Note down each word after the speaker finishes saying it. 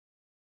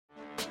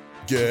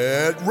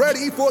Get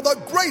ready for the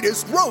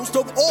greatest roast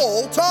of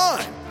all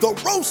time, the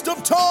Roast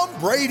of Tom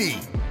Brady,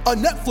 a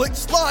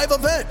Netflix live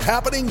event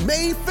happening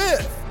May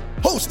 5th.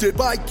 Hosted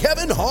by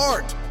Kevin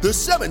Hart, the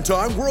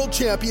 7-time world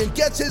champion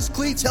gets his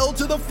cleats held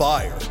to the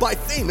fire by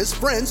famous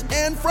friends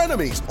and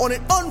frenemies on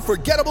an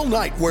unforgettable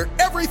night where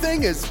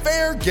everything is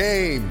fair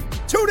game.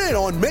 Tune in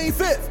on May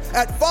 5th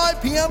at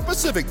 5 p.m.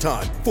 Pacific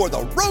time for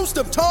the Roast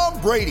of Tom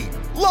Brady,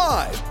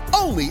 live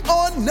only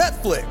on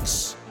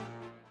Netflix.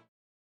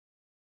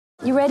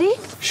 You ready?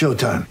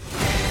 Showtime.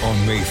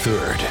 On May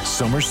 3rd,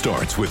 summer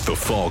starts with The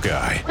Fall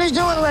Guy. Let's do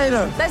it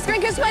later. Let's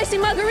drink a spicy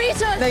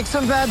margarita. Make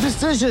some bad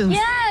decisions.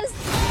 Yes!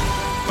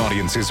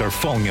 Audiences are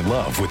falling in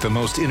love with the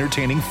most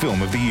entertaining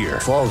film of the year.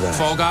 Fall Guy.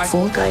 Fall Guy?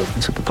 Fall Guy.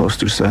 That's what the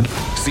poster said.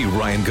 See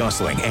Ryan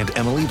Gosling and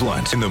Emily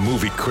Blunt in the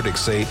movie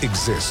critics say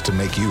exists to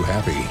make you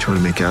happy. Trying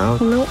to make it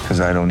out? Nope. Because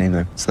I don't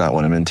either. It's not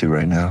what I'm into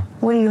right now.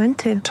 What are you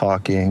into?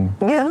 Talking.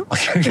 Yeah.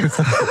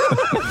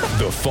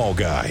 The Fall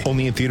Guy.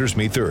 Only in theaters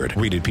May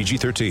 3rd. Rated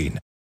PG-13.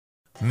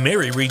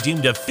 Mary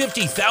redeemed a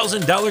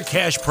 $50,000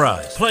 cash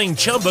prize playing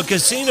Chumba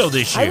Casino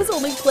this year. I was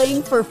only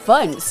playing for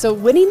fun, so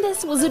winning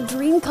this was a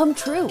dream come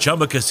true.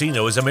 Chumba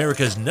Casino is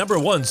America's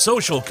 #1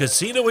 social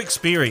casino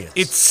experience.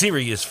 It's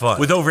serious fun.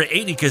 With over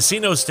 80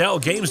 casino-style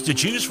games to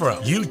choose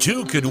from, you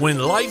too could win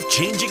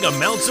life-changing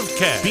amounts of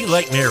cash. Be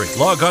like Mary.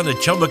 Log on to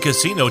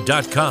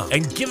ChumbaCasino.com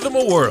and give them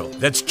a whirl.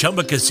 That's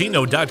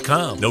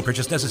ChumbaCasino.com. No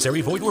purchase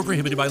necessary. Void or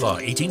prohibited by law.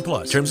 18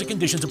 plus. Terms and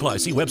conditions apply.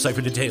 See website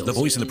for details. The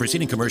voice in the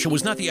preceding commercial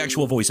was not the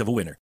actual voice of a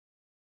winner.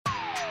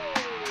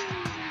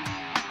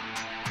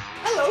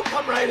 Hello,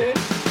 come right in.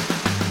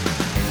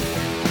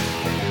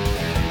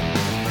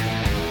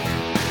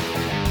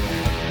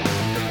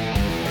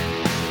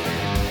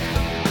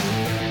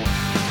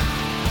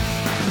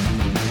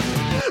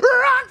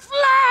 Rock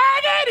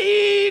flag and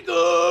eagle.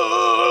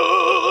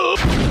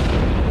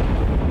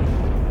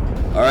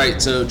 All right,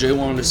 so Jay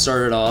wanted to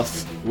start it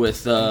off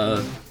with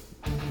the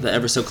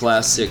ever so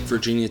classic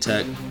Virginia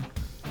Tech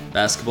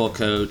basketball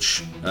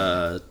coach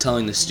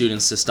telling the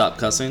students to stop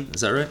cussing.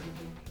 Is that right?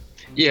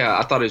 Yeah,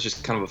 I thought it was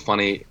just kind of a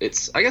funny.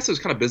 I guess it was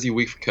kind of a busy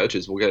week for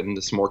coaches. We'll get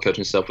into some more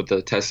coaching stuff with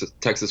the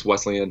Texas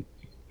Wesleyan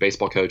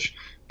baseball coach,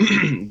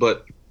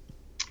 but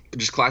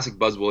just classic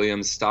Buzz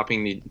Williams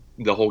stopping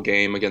the whole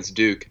game against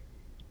Duke.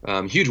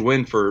 Huge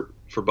win for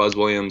Buzz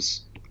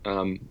Williams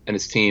and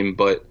his team,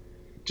 but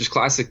just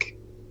classic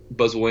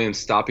Buzz Williams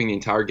stopping the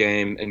entire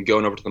game and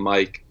going over to the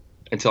mic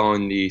and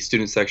telling the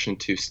student section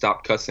to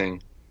stop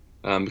cussing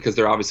because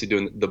they're obviously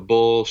doing the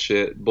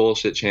bullshit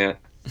chant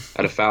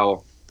at a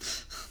foul.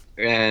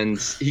 And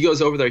he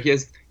goes over there. He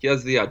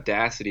has the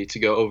audacity to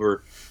go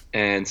over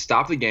and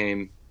stop the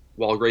game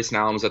while Grayson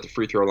Allen was at the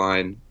free throw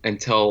line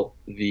and tell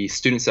the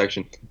student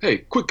section, "Hey,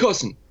 quit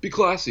cussing. Be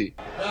classy."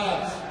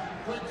 Guys,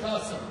 quit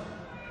cussing.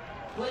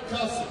 Quit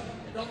cussing.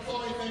 And don't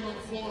throw anything on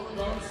the floor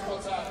regardless of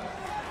what's happening.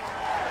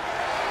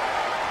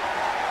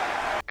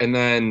 And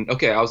then,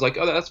 okay, I was like,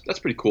 oh, that's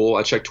pretty cool.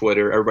 I checked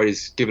Twitter.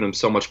 Everybody's giving him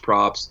so much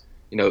props.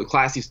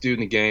 Classiest dude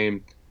in the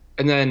game.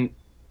 And then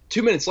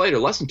 2 minutes later,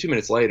 less than 2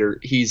 minutes later,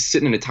 he's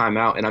sitting in a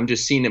timeout, and I'm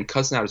just seeing him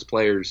cussing out his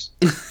players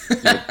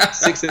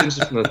 6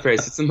 inches from the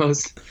face. It's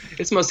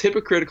the most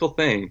hypocritical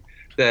thing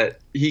that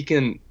he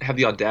can have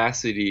the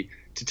audacity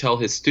to tell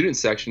his student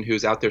section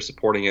who's out there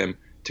supporting him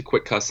to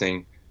quit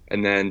cussing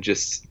and then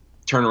just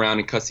turn around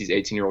and cuss these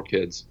 18-year-old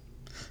kids.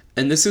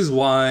 And this is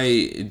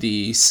why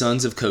the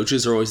sons of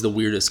coaches are always the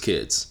weirdest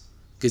kids.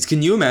 Because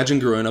can you imagine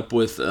growing up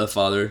with a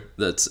father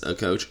that's a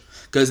coach?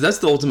 Because that's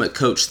the ultimate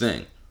coach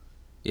thing.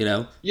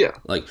 Yeah.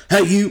 Like,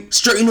 hey, you,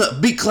 straighten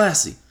up, be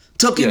classy.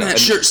 Tuck in that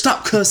shirt,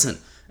 stop cussing.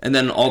 And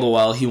then all the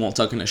while, he won't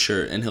tuck in his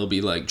shirt, and he'll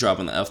be, like,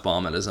 dropping the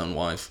F-bomb at his own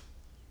wife.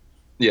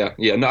 Yeah.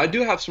 No, I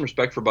do have some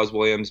respect for Buzz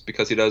Williams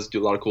because he does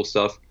do a lot of cool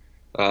stuff.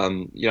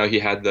 He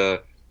had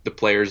the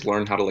players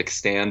learn how to, like,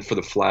 stand for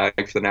the flag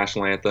for the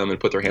national anthem and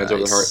put their hands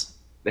over their heart.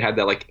 They had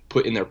that, like,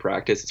 put in their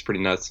practice. It's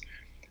pretty nuts.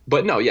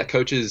 But, no, yeah,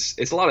 coaches,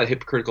 it's a lot of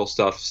hypocritical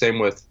stuff. Same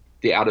with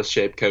the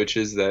out-of-shape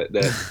coaches that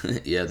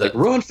like,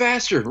 run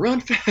faster.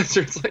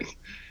 It's like,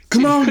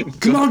 come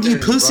on, you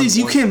pussies,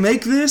 you can't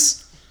make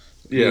this?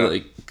 Yeah. You're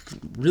like,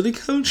 really,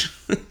 coach?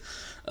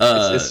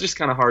 It's just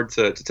kind of hard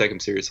to take him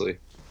seriously.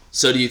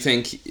 So do you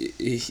think,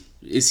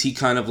 is he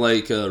kind of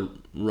like a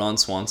Ron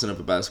Swanson of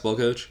a basketball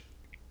coach?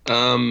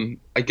 I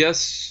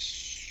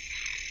guess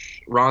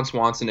Ron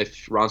Swanson,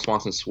 if Ron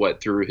Swanson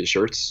sweat through his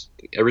shirts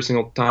every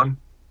single time.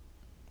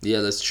 Yeah,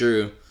 that's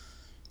true.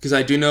 Because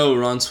I do know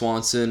Ron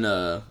Swanson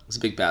was a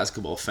big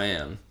basketball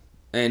fan.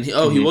 And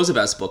he was a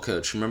basketball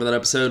coach. Remember that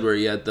episode where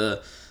he had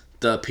the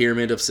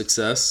pyramid of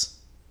success?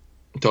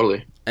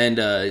 Totally. And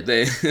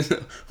they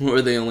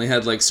where they only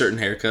had like certain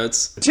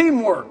haircuts.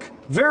 Teamwork,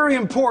 very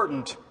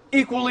important.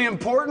 Equally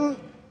important,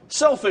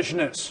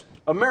 selfishness.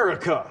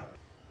 America,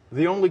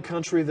 the only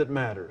country that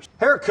matters.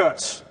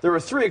 Haircuts. There are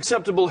 3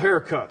 acceptable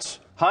haircuts.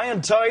 High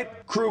and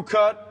tight, crew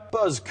cut,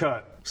 buzz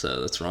cut.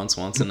 So that's Ron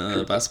Swanson,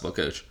 a basketball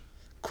coach.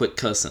 Quit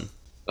cussing.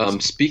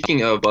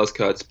 Speaking of buzz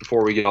cuts,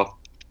 before we get off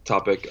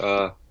topic,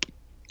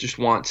 just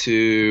want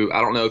to,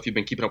 I don't know if you've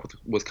been keeping up with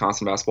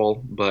Wisconsin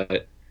basketball,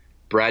 but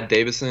Brad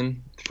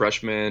Davison,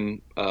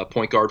 freshman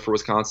point guard for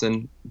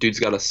Wisconsin. Dude's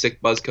got a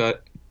sick buzz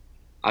cut.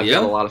 I've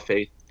got a lot of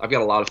faith. I've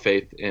got a lot of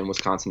faith in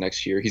Wisconsin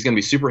next year. He's going to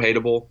be super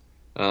hateable.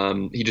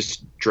 He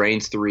just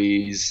drains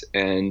threes,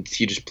 and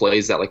he just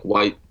plays that like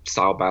white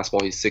style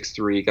basketball. He's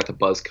 6'3", got the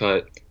buzz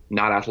cut,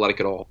 not athletic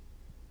at all.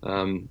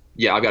 I've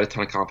got a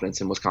ton of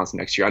confidence in Wisconsin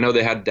next year. I know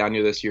they had a down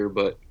year this year,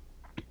 but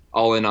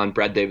all in on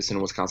Brad Davison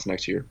in Wisconsin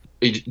next year.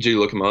 Did you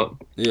look him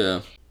up?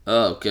 Yeah.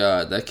 Oh,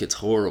 God, that kid's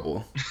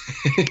horrible.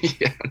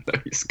 Yeah,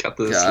 no, he's got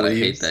the God,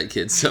 sleeves. I hate that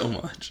kid so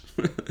much.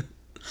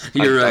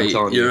 You're right.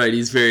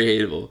 He's very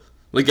hateable.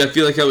 Like, I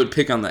feel like I would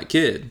pick on that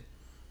kid.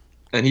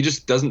 And he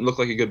just doesn't look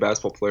like a good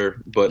basketball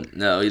player. But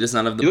no, he does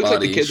not have the body. He looks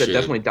body like the kid that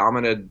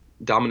definitely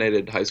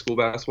dominated high school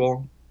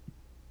basketball.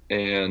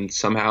 And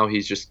somehow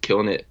he's just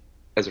killing it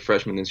as a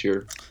freshman this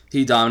year.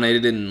 He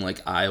dominated in,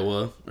 like,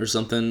 Iowa or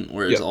something,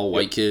 where it's all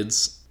white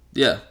kids.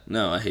 Yeah,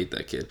 no, I hate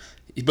that kid.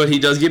 But he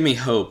does give me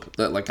hope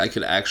that, like, I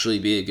could actually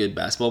be a good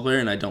basketball player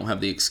and I don't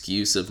have the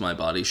excuse of my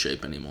body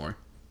shape anymore.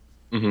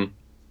 Mm-hmm.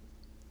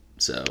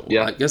 So,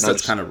 I guess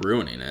that's kind of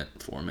ruining it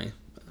for me.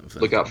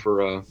 Look out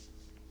for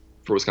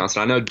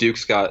Wisconsin. I know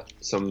Duke's got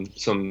some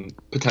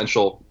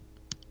potential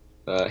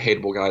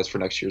hateable guys for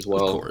next year as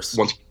well. Of course.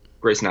 Once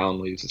Grayson Allen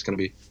leaves, it's going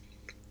to be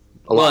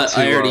a lot. But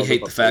I already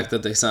hate the fact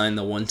that they signed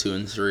the 1, 2,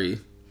 and 3.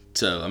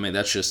 So, I mean,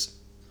 that's just...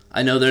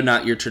 I know they're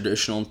not your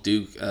traditional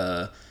Duke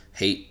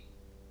hate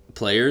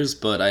players,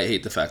 but I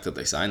hate the fact that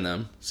they signed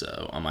them.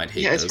 So, I might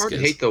hate those kids. Yeah, it's hard to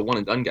hate the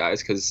one-and-done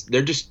guys because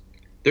they're just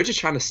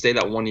trying to stay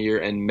that 1 year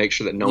and make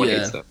sure that no one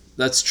hates them.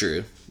 That's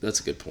true. That's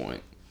a good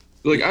point.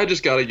 Like, I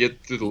just got to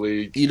get through the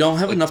league. You don't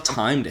have enough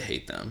time to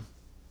hate them.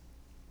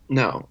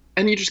 No.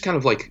 And you just kind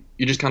of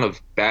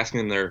basking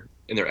in their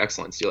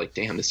excellence. You're like,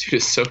 damn, this dude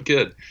is so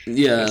good.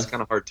 Yeah. It's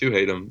kind of hard to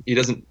hate him. He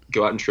doesn't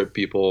go out and trip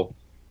people.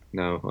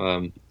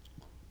 No.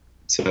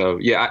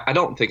 I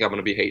don't think I'm going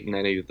to be hating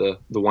any of the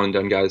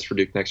one-and-done guys for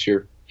Duke next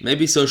year.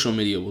 Maybe social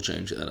media will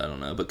change that. I don't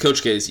know. But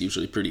Coach K is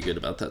usually pretty good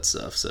about that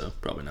stuff, so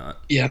probably not.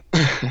 Yeah.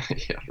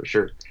 Yeah, for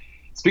sure.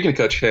 Speaking of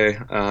Coach K,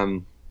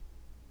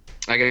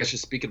 I guess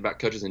just speaking about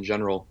coaches in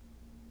general,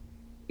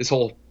 this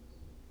whole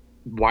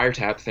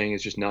wiretap thing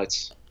is just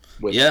nuts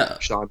with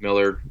Sean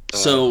Miller.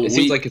 So it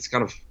seems like it's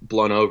kind of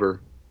blown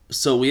over.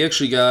 So we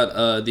actually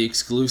got the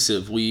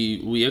exclusive. We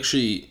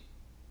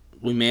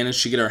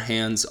managed to get our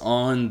hands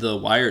on the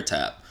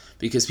wiretap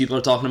because people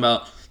are talking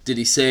about, did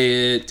he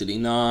say it? Did he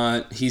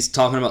not? He's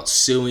talking about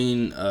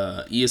suing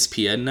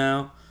ESPN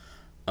now.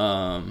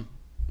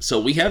 So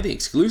we have the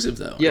exclusive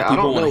though. Yeah, I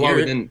don't know why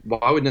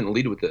we didn't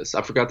lead with this.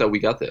 I forgot that we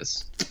got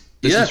this.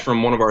 This is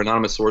from one of our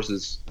anonymous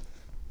sources.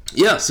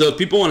 Yeah, so if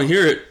people want to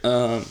hear it,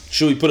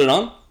 should we put it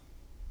on?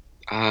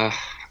 I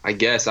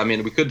guess. I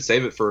mean, we could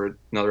save it for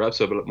another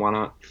episode, but why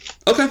not?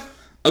 Okay,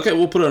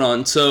 we'll put it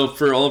on. So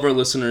for all of our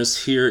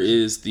listeners, here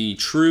is the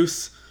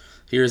truth.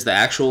 Here's the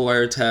actual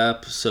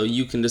wiretap, so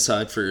you can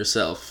decide for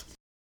yourself.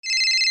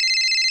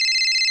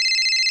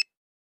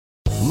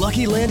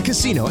 Lucky Land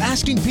Casino,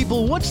 asking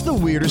people, what's the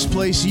weirdest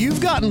place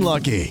you've gotten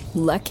lucky?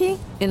 Lucky?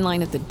 In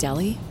line at the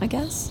deli, I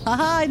guess?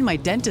 Aha, in my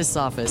dentist's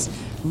office.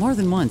 More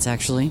than once,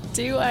 actually.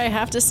 Do I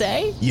have to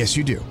say? Yes,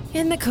 you do.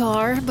 In the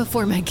car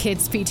before my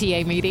kids'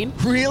 PTA meeting.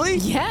 Really?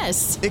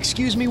 Yes.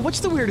 Excuse me,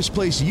 what's the weirdest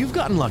place you've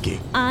gotten lucky?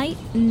 I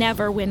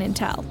never win and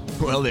tell.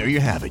 Well, there you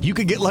have it. You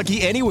can get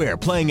lucky anywhere,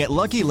 playing at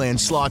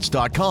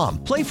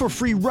LuckyLandSlots.com. Play for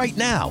free right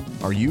now.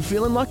 Are you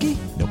feeling lucky?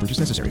 No purchase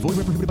necessary. Void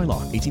where prohibited by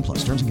law.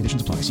 18+. Terms and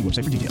conditions apply. See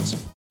website for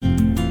details.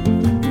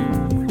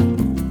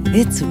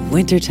 It's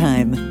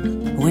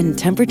wintertime. When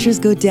temperatures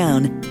go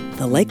down,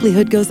 the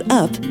likelihood goes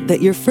up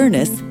that your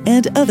furnace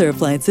and other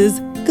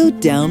appliances go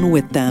down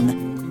with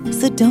them.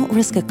 So don't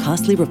risk a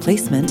costly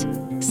replacement.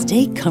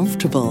 Stay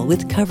comfortable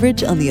with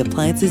coverage on the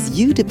appliances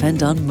you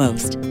depend on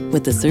most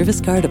with the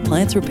Service Guard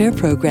Appliance Repair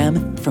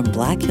Program from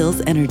Black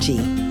Hills Energy.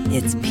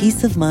 It's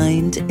peace of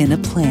mind in a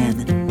plan.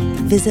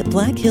 Visit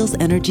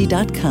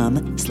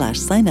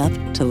blackhillsenergy.com/sign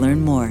up to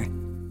learn more.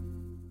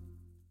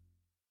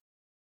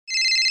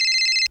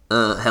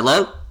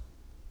 Hello?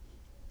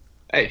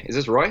 Hey, is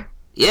this Roy?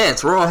 Yeah,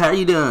 it's Roy. How are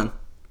you doing?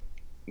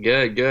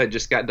 Good.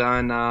 Just got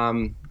done,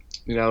 out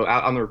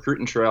on the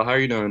recruiting trail. How are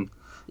you doing?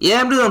 Yeah,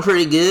 I'm doing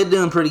pretty good.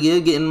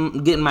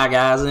 Getting my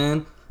guys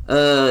in. You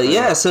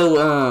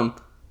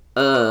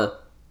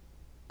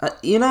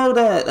know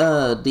that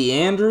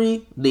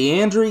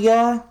DeAndre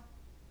guy?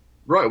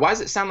 Roy, why does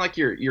it sound like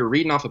you're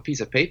reading off a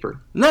piece of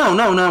paper? No.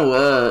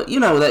 You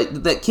know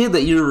that kid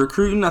that you were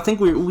recruiting. I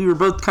think we were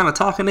both kind of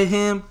talking to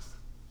him.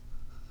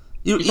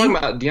 You're talking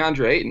about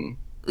DeAndre Ayton.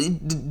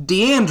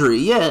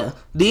 DeAndre.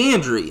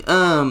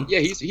 Yeah,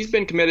 he's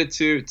been committed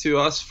to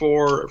us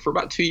for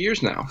about 2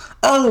 years now.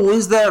 Oh,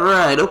 is that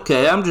right?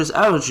 Okay, I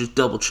was just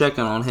double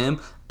checking on him.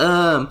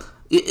 I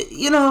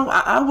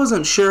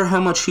wasn't sure how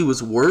much he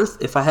was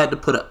worth if I had to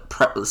put a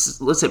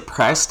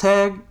price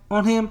tag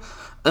on him.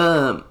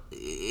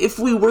 If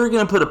we were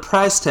gonna put a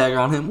price tag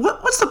on him,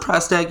 what's the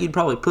price tag you'd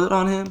probably put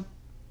on him?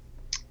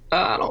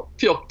 I don't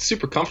feel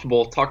super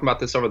comfortable talking about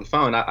this over the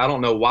phone. I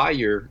don't know why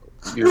you're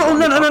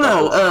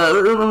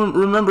No.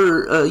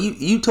 Remember,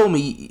 you told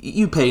me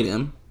you paid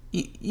him.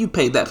 You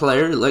paid that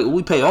player. Like,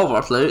 we pay all of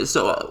our players.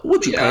 So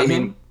what'd you pay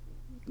him?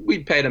 We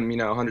paid him,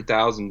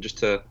 $100,000 just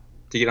to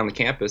get on the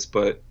campus.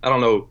 But I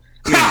don't know.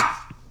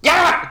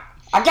 Yeah,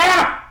 I get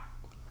him.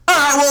 All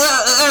right,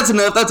 well, that's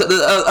enough. That's all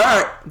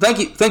right. Thank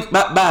you.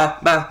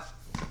 Bye.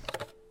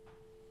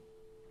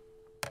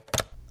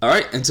 All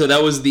right, and so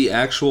that was the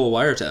actual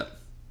wiretap.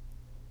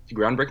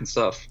 Groundbreaking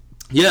stuff.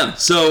 Yeah.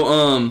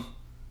 So,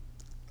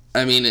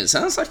 I mean, it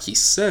sounds like he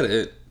said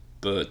it,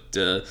 but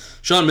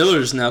Sean Miller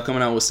is now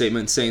coming out with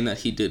statements saying that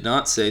he did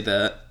not say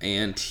that,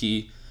 and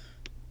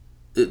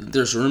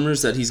there's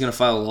rumors that he's going to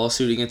file a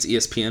lawsuit against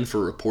ESPN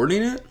for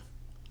reporting it.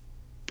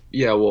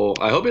 Yeah, well,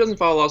 I hope he doesn't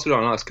file a lawsuit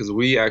on us because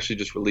we actually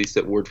just released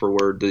it word for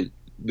word,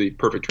 the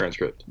perfect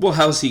transcript. Well,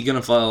 how's he going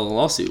to file a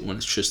lawsuit when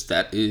it's just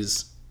that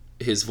is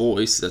his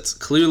voice? That's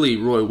clearly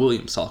Roy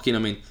Williams talking. I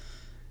mean,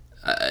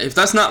 if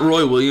that's not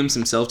Roy Williams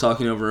himself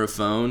talking over a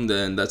phone,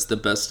 then that's the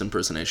best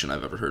impersonation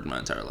I've ever heard in my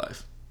entire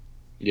life.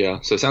 Yeah,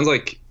 so it sounds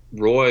like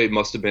Roy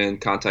must have been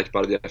contacted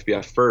by the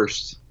FBI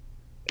first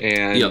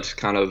and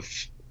kind of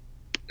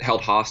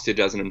held hostage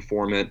as an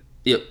informant.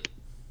 Yep.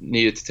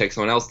 Needed to take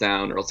someone else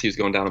down or else he was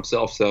going down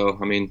himself. So,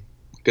 I mean,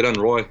 good on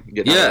Roy.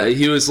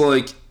 He was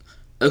like,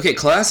 okay,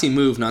 classy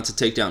move not to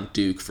take down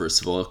Duke, first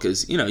of all,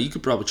 because, you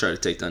could probably try to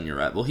take down your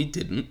rival. He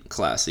didn't.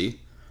 Classy.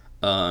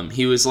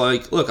 He was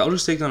like, look, I'll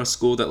just take down a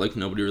school that, like,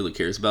 nobody really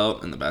cares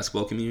about in the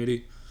basketball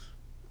community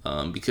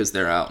because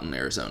they're out in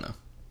Arizona.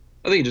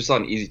 I think he just saw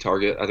an easy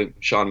target. I think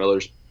Sean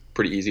Miller's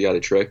pretty easy at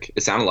a trick.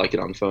 It sounded like it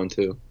on the phone,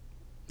 too.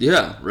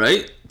 Yeah,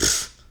 right?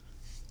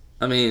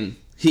 I mean,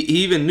 he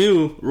even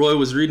knew Roy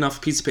was reading off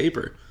a piece of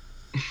paper.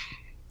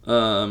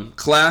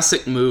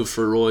 Classic move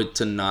for Roy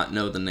to not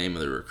know the name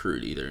of the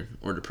recruit either,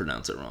 or to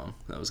pronounce it wrong.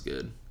 That was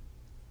good.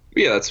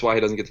 Yeah, that's why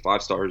he doesn't get the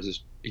 5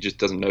 stars. He just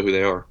doesn't know who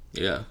they are.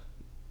 Yeah.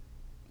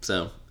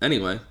 So,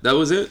 anyway, that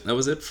was it. That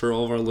was it for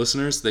all of our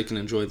listeners. They can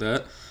enjoy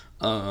that.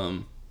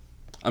 I'm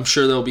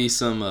sure there'll be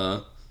some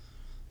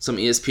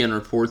ESPN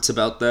reports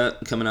about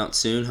that coming out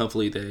soon.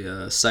 Hopefully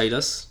they cite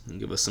us and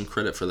give us some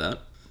credit for that.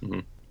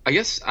 Mm-hmm. I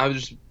guess I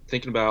was just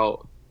thinking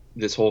about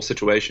this whole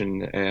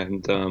situation,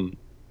 and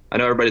I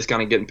know everybody's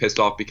kind of getting pissed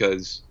off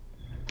because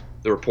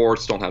the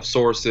reports don't have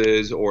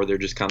sources or they're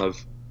just kind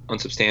of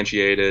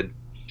unsubstantiated.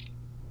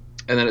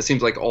 And then it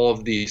seems like all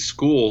of the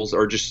schools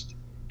are just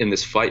in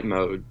this fight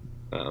mode,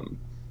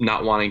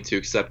 not wanting to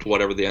accept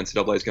whatever the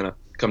NCAA is going to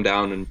come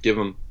down and give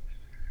them.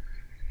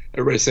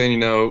 Everybody's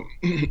saying,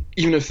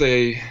 even if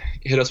they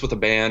hit us with a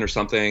ban or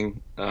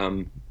something,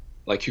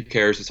 like, who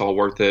cares? It's all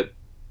worth it.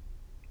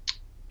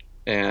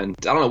 And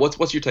I don't know,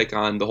 what's your take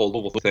on the whole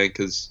Louisville thing?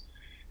 Because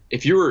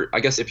if you were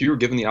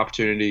given the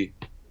opportunity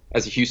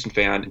as a Houston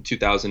fan in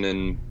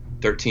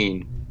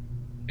 2013,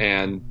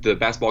 and the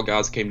basketball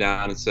gods came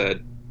down and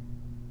said,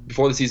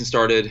 before the season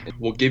started,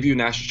 we'll give you a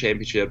national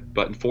championship,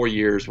 but in 4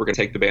 years we're going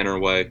to take the banner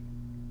away.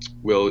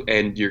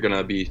 And you're going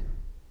to be,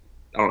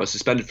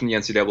 suspended from the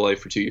NCAA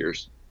for 2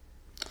 years.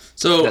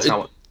 So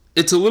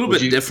it's a little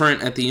bit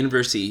different at the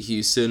University of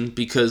Houston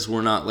because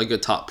we're not like a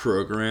top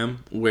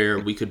program where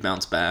we could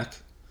bounce back.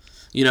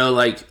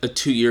 Like a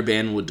 2-year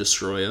ban would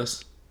destroy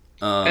us.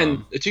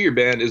 And a 2-year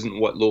ban isn't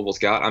what Louisville's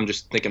got. I'm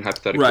just thinking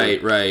hypothetically.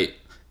 Right.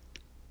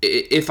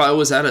 If I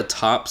was at a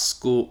top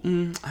school,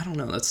 I don't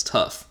know. That's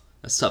tough.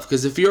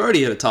 Because if you're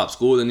already at a top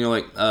school, then you're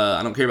like,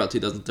 I don't care about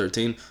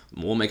 2013.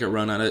 We'll make a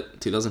run at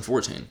it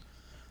 2014.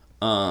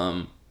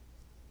 That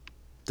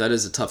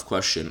is a tough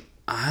question.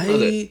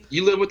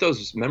 You live with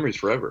those memories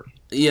forever.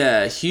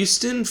 Yeah,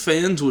 Houston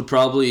fans would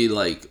probably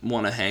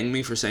want to hang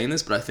me for saying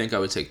this, but I think I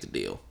would take the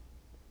deal.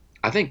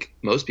 I think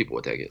most people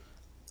would take it.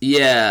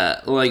 Yeah,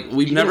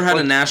 we've never had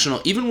a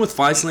national, even with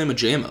Phi Slamma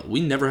Jamma,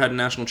 we never had a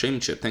national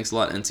championship. Thanks a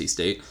lot, NC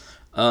State.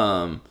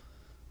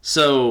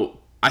 So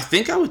I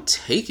think I would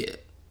take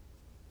it.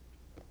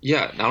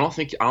 Yeah, I don't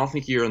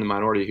think you're in the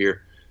minority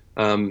here,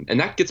 and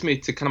that gets me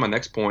to kind of my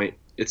next point.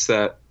 It's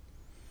that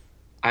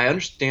I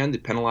understand the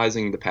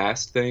penalizing the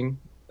past thing.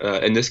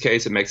 In this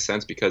case, it makes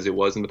sense because it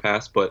was in the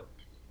past. But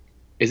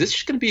is this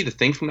just going to be the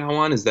thing from now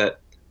on? Is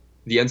that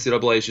the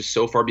NCAA is just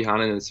so far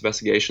behind in its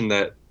investigation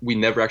that we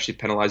never actually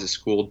penalize a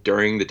school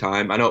during the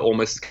time? I know Ole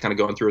Miss is kind of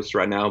going through this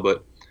right now,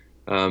 but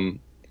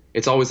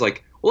it's always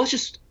like, well, let's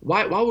just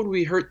why would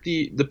we hurt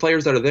the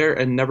players that are there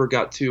and never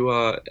got to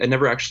and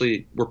never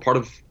actually were part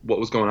of what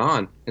was going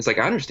on? It's like,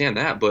 I understand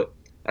that, but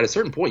at a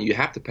certain point, you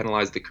have to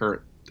penalize the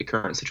current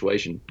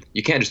situation.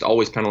 You can't just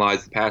always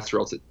penalize the past, or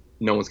else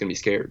no one's gonna be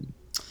scared.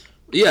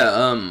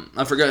 Yeah,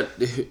 I forgot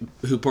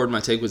who Pardon My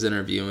Take was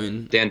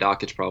interviewing. Dan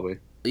Dockich, probably.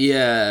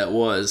 Yeah, it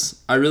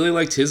was. I really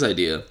liked his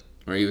idea,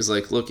 where he was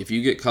like, look, if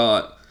you get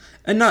caught,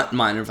 and not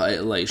minor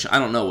violation, I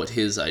don't know what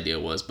his idea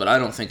was, but I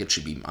don't think it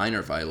should be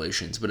minor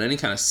violations, but any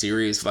kind of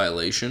serious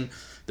violation,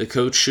 the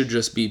coach should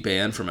just be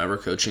banned from ever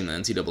coaching the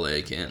NCAA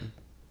again.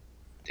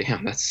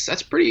 Damn,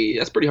 that's pretty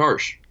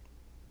harsh.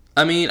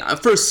 I mean,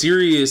 for a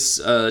serious,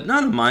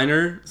 not a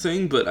minor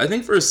thing, but I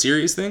think for a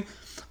serious thing,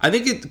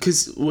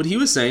 because what he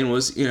was saying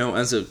was,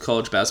 as a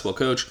college basketball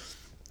coach,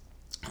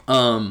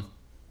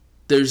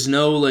 there's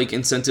no like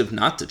incentive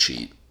not to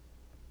cheat.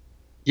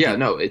 Yeah,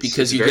 no, it's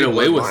because you get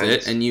away with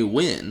it and you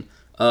win.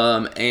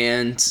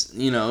 And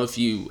you know, if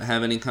you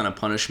have any kind of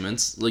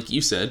punishments, like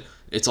you said,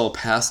 it's all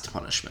past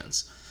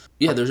punishments.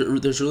 Yeah,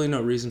 there's really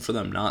no reason for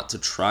them not to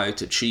try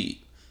to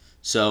cheat.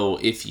 So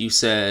if you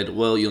said,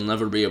 well, you'll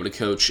never be able to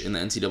coach in the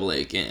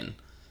NCAA again,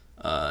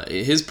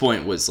 his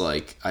point was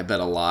like, I bet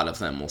a lot of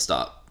them will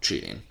stop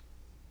cheating.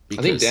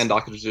 I think Dan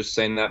Dockett was just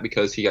saying that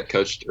because he got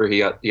coached or he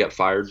got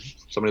fired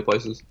so many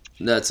places.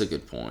 That's a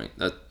good point.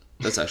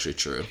 That's actually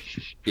true.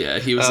 Yeah,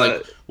 he was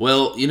like,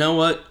 well, you know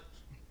what?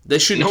 They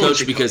shouldn't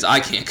coach because I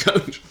can't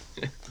coach.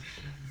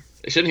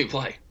 They shouldn't even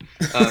play.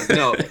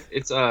 No,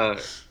 it's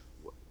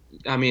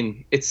I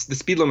mean, it's the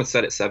speed limit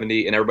set at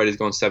 70 and everybody's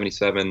going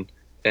 77,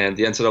 and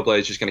the NCAA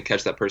is just going to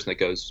catch that person that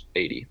goes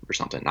 80 or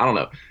something. I don't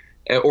know.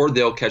 Or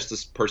they'll catch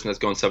this person that's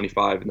going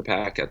 75 in the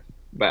pack at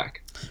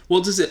back.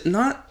 Well, does it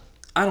not?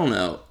 I don't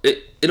know.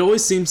 It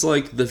always seems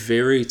like the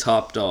very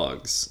top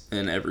dogs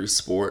in every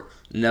sport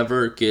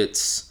never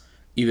gets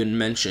even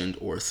mentioned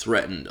or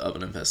threatened of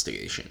an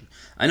investigation.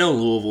 I know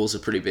Louisville's a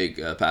pretty big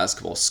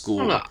basketball school.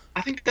 I don't know.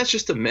 I think that's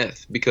just a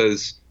myth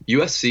because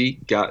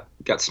USC got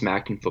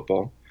smacked in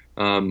football.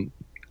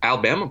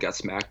 Alabama got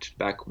smacked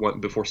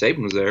before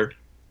Saban was there.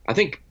 I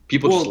think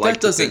people just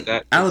like to think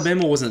that.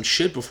 Alabama wasn't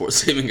shit before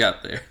Saban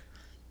got there.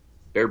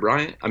 Bear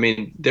Bryant. I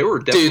mean, they were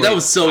definitely. Dude, that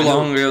was so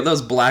long ago. That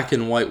was black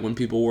and white when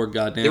people wore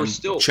goddamn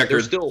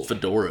checkered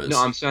fedoras.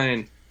 No, I'm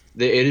saying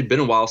it had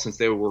been a while since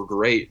they were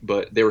great,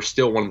 but they were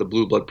still one of the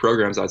blue blood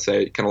programs. I'd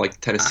say, kind of like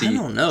Tennessee. I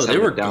don't know. They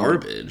were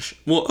garbage.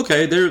 Well,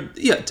 okay,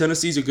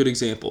 Tennessee's a good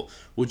example.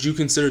 Would you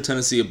consider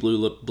Tennessee a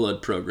blue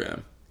blood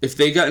program? If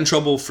they got in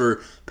trouble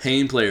for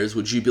paying players,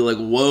 would you be like,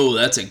 whoa,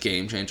 that's a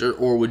game changer?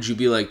 Or would you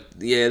be like,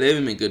 yeah, they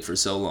haven't been good for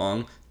so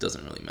long,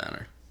 doesn't really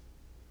matter?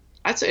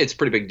 I'd say it's a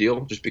pretty big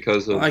deal just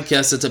because of... I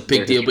guess it's a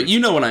big deal, but you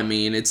know what I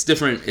mean. It's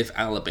different if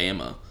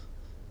Alabama...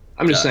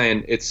 I'm just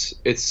saying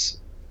it's...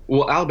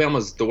 Well,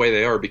 Alabama's the way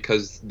they are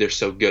because they're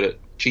so good at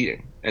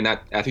cheating. And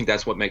I think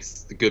that's what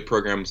makes the good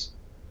programs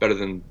better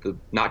than the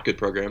not good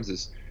programs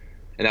is...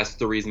 And that's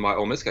the reason why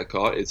Ole Miss got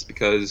caught. It's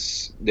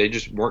because they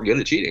just weren't good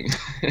at cheating.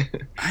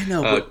 I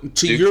know, but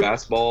to your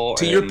point,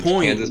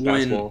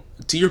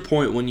 to your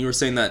point, when you were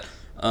saying that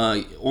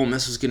Ole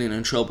Miss was getting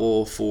in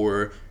trouble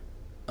for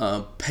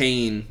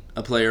paying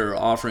a player or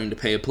offering to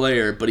pay a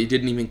player, but he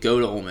didn't even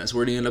go to Ole Miss.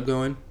 Where did he end up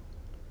going?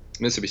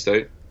 Mississippi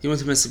State. He went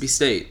to Mississippi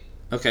State.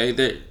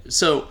 Okay,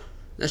 so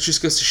that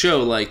just goes to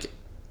show, like,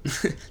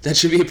 that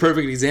should be a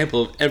perfect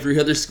example of every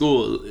other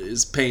school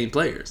is paying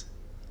players.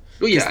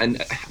 Well, yeah,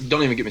 and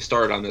don't even get me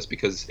started on this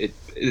because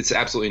it's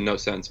absolutely no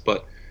sense.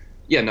 But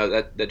yeah, no,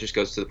 that just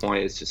goes to the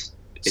point. It's just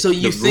so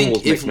you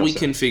think if we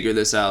can figure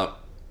this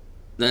out,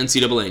 the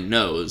NCAA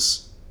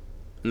knows,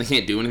 and they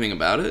can't do anything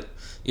about it.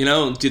 You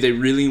know, do they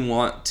really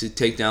want to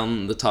take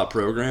down the top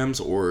programs,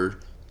 or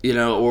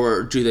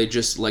do they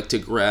just like to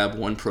grab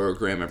one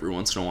program every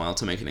once in a while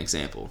to make an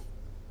example?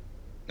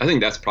 I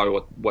think that's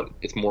probably what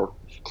it's more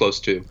close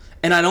to.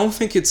 And I don't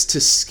think it's to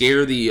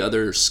scare the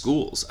other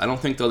schools. I don't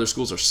think the other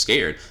schools are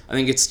scared. I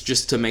think it's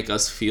just to make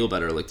us feel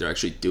better, like they're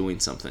actually doing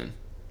something.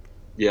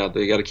 Yeah,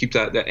 they got to keep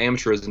that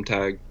amateurism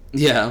tag.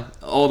 Yeah,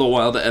 all the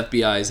while the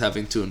FBI is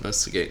having to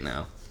investigate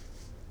now.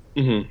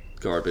 Mm-hmm.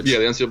 Garbage. Yeah,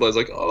 the NCAA is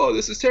like, oh,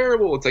 this is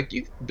terrible. It's like,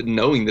 you've been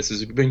knowing this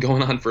has been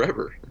going on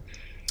forever.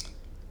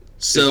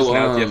 So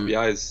now the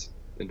FBI is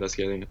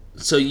investigating it.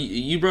 So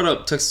you brought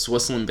up Texas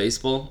Wesleyan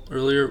baseball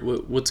earlier.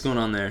 What's going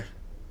on there?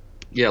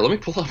 Yeah, let me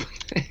pull up.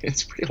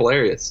 It's pretty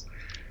hilarious.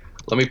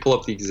 Let me pull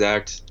up the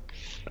exact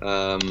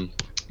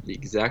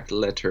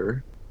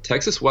letter.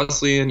 Texas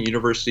Wesleyan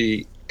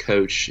University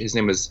coach. His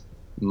name is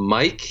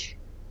Mike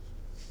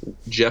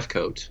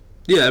Jeffcoat.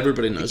 Yeah,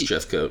 everybody knows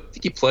Jeffcoat. I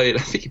think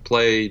he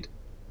played.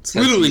 It's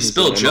literally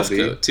spelled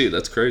Jeffcoat too.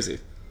 That's crazy.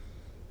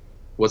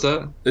 What's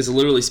that? It's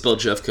literally spelled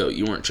Jeffcoat.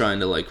 You weren't trying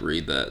to like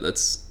read that.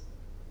 It's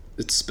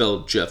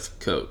spelled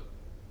Jeffcoat.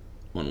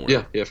 One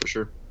word. Yeah, for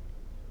sure.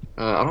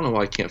 I don't know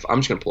why I can't. I'm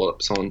just gonna pull it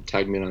up. Someone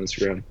tagged me on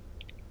Instagram.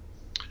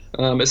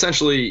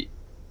 Essentially,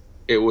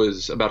 it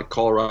was about a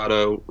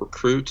Colorado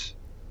recruit.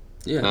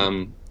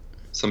 Yeah.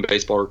 Some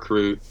baseball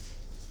recruit,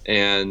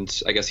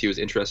 and I guess he was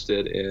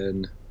interested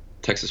in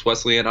Texas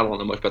Wesleyan. I don't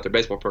know much about their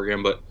baseball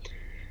program, but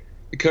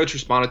the coach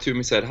responded to him.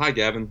 He said, "Hi,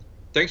 Gavin.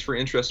 Thanks for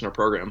your interest in our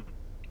program.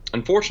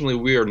 Unfortunately,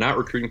 we are not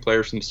recruiting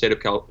players from the state of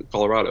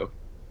Colorado."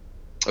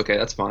 Okay,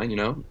 that's fine. You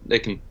know, they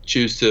can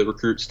choose to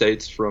recruit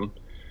states from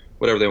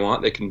whatever they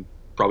want. They can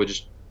probably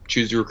just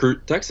choose to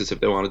recruit Texas if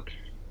they wanted.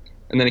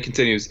 And then he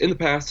continues, in the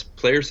past,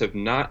 players have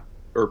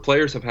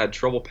had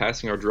trouble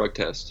passing our drug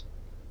test.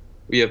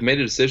 We have made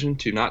a decision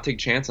to not take a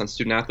chance on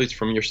student athletes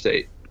from your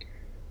state.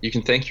 You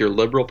can thank your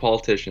liberal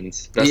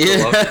politicians. Best of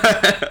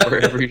luck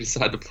wherever you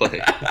decide to play.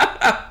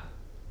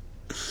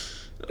 That's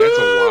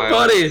a wild.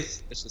 Buddy.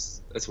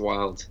 That's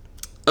wild.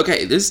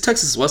 Okay, this is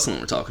Texas Wesleyan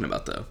we're talking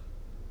about, though.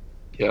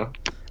 Yeah.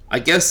 I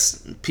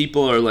guess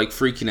people are like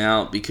freaking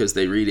out because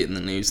they read it in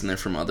the news and they're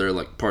from other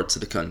like parts of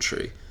the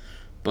country.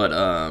 But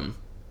I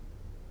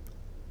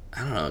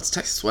don't know, it's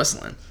Texas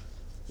Wesleyan.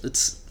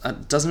 It's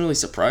That doesn't really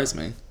surprise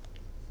me.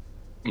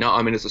 No,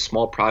 I mean, it's a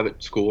small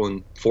private school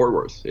in Fort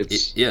Worth.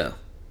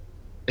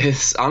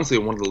 It's honestly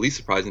one of the least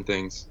surprising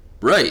things.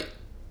 Right.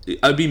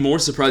 I'd be more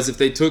surprised if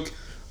they took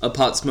a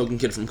pot-smoking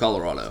kid from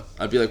Colorado.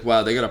 I'd be like,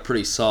 wow, they got a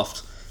pretty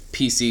soft,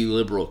 PC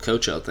liberal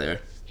coach out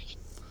there.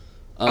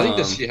 I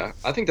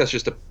think that's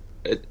just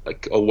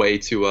a way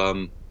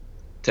to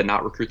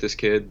not recruit this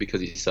kid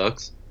because he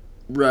sucks.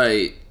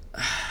 Right.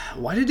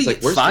 Why did he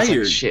get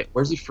fired? Shit,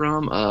 where's he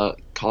from?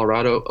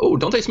 Colorado. Oh,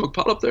 don't they smoke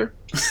pot up there?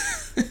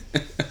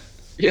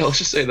 Yeah, let's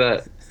just say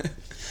that.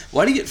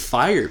 Why did he get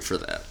fired for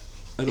that?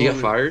 He got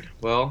fired?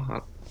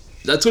 Well,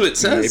 that's what it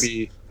says.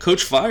 Maybe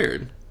coach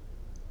fired.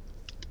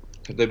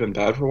 Have they been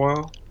bad for a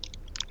while?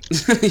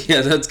 Yeah,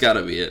 that's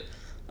gotta be it.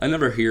 I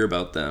never hear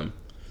about them.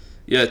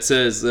 Yeah, it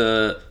says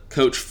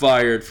coach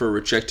fired for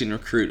rejecting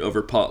recruit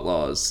over pot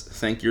laws.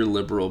 Thank your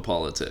liberal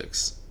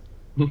politics.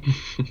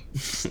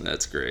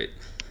 That's great.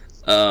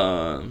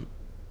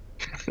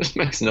 This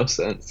makes no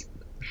sense.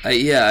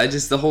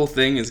 The whole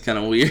thing is kind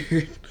of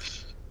weird.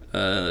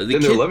 They're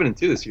 11-2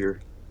 this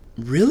year.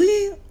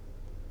 Really?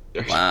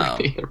 Wow,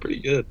 they're pretty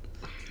good.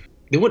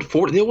 They went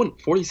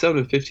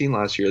 47-15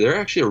 last year. They're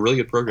actually a really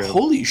good program.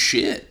 Holy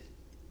shit!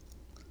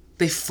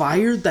 They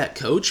fired that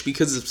coach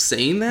because of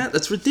saying that?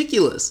 That's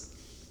ridiculous.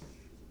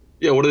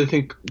 Yeah, what do they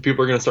think?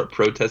 People are going to start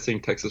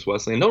protesting Texas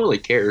Wesleyan? No one really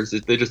cares.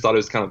 They just thought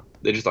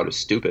it was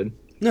stupid.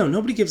 No,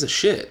 nobody gives a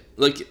shit.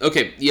 Like,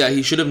 okay, yeah,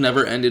 he should have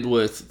never ended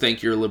with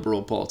 "Thank your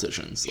liberal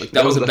politicians." Like,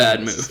 that was a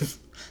bad move.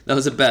 That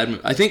was a bad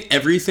move. I think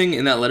everything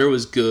in that letter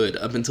was good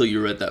up until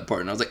you read that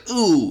part, and I was like,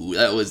 "Ooh,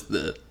 that was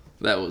the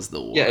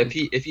one." Yeah,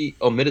 if he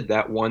omitted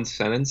that one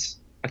sentence,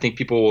 I think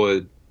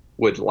people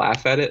would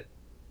laugh at it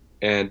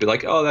and be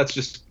like, "Oh, that's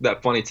just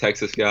that funny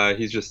Texas guy.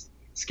 He's just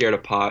scared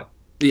of pot."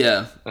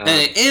 Yeah,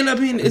 and I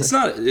mean,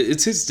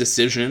 it's his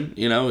decision.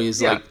 You know,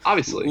 he's like,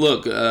 obviously,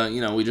 look,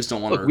 we just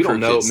don't want to. We don't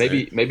know.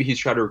 Maybe he's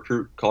tried to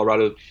recruit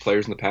Colorado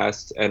players in the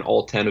past, and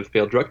all 10 have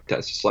failed drug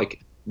tests. It's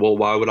like, well,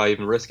 why would I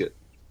even risk it?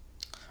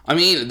 I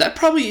mean, that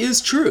probably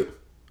is true.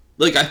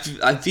 Like,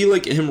 I feel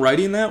like him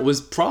writing that was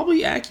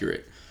probably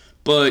accurate,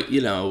 but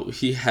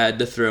he had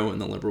to throw in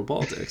the liberal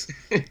politics.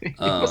 He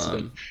must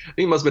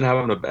have been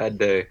having a bad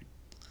day.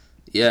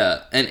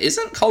 Yeah, and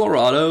isn't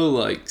Colorado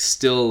like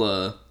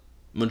still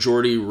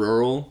majority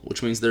rural,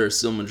 which means they're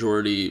still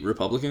majority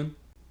Republican?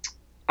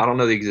 I don't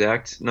know the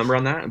exact number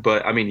on that,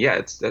 but I mean, yeah,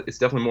 it's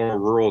definitely more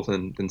rural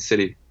than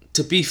city.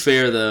 To be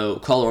fair, though,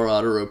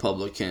 Colorado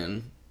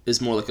Republican is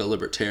more like a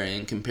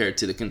libertarian compared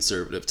to the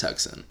conservative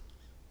Texan.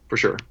 For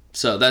sure.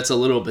 So that's a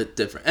little bit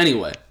different.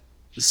 Anyway,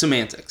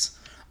 semantics.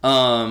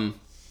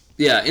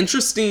 Yeah,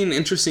 interesting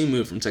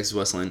move from Texas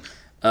Wesleyan.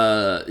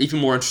 Even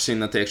more interesting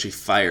that they actually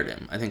fired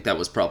him. I think that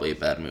was probably a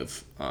bad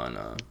move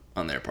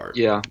on their part.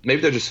 Yeah,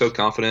 maybe they're just so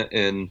confident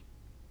in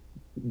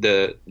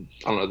their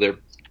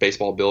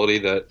baseball ability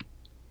that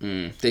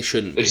they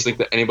shouldn't. They just think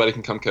that anybody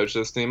can come coach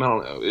this team. I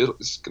don't know.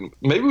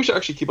 Maybe we should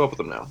actually keep up with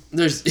them now.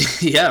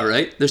 Yeah,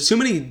 right. There's too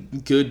many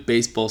good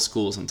baseball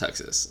schools in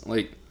Texas.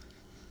 Like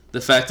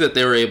the fact that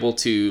they were able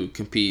to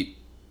compete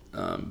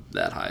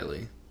that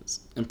highly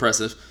is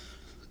impressive.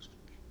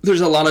 There's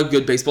a lot of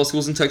good baseball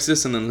schools in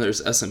Texas, and then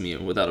there's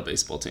SMU without a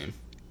baseball team.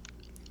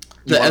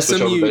 You want to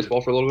switch over to baseball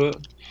for a little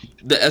bit?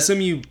 The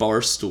SMU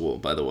Barstool,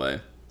 by the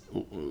way,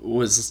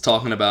 was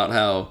talking about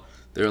how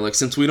they're like,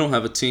 since we don't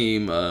have a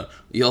team,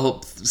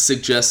 y'all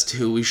suggest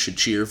who we should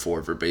cheer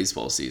for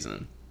baseball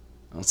season.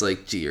 I was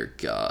like, dear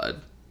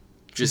God,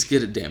 just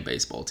get a damn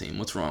baseball team.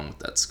 What's wrong with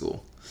that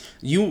school?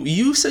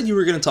 You said you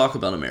were going to talk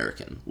about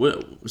American,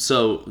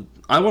 so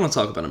I want to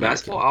talk about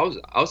American. Basketball?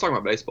 I was talking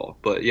about baseball,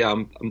 but yeah,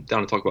 I'm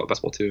down to talk about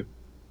basketball too.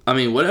 I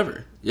mean,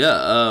 whatever.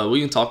 Yeah, we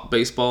can talk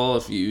baseball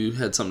if you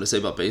had something to say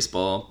about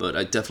baseball, but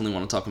I definitely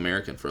want to talk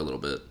American for a little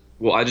bit.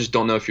 Well, I just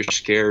don't know if you're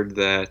scared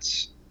that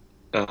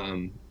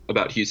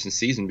about Houston's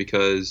season,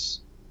 because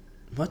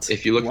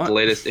if you look at the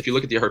latest, if you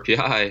look at the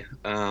RPI,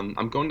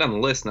 I'm going down the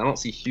list and I don't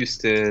see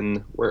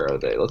Houston. Where are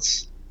they?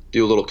 Let's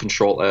do a little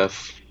Control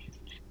F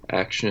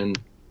action.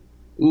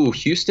 Ooh,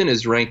 Houston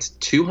is ranked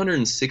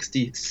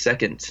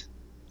 262nd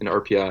in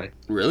RPI.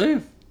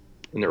 Really?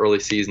 In the early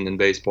season in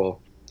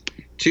baseball.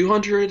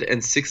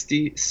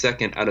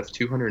 262nd out of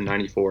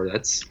 294.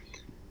 That's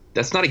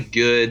not a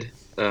good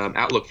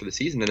outlook for the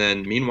season. And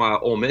then meanwhile,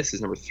 Ole Miss is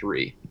number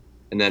 3.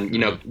 And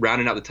then,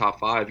 rounding out the top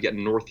 5, you got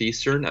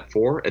Northeastern at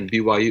 4 and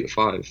BYU at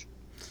 5.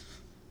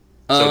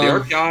 So the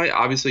RPI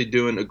obviously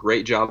doing a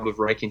great job of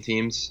ranking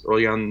teams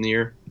early on in the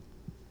year.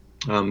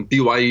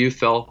 BYU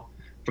fell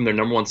from their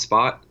number 1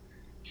 spot.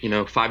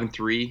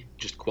 5-3,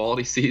 just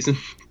quality season.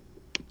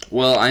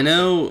 Well, I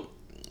know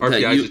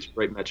RPI is just a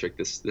great metric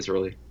this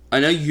early.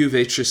 I know U of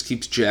H just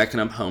keeps jacking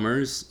up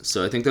homers,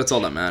 so I think that's all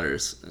that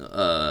matters.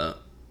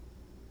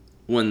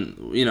 When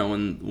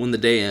the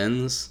day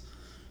ends,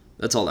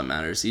 that's all that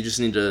matters. You just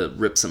need to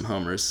rip some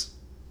homers.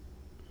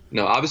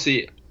 No,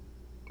 obviously,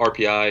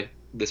 RPI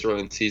this early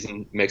in the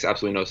season makes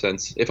absolutely no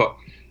sense. If I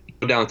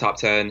go down the top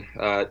 10,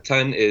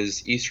 10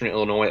 is Eastern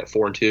Illinois at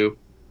 4-2.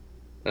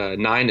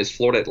 9 is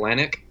Florida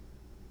Atlantic.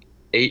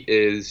 8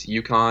 is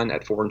UConn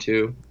at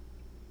 4-2.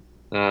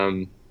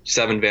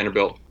 7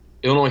 Vanderbilt.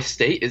 Illinois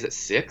State is at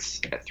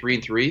 6 at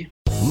 3-3.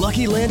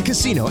 Lucky Land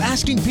Casino,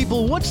 asking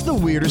people, what's the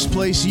weirdest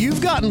place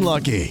you've gotten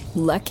lucky?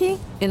 Lucky?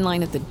 In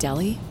line at the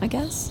deli, I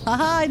guess?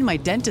 Aha, in my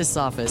dentist's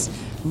office.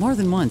 More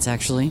than once,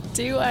 actually.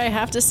 Do I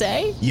have to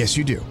say? Yes,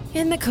 you do.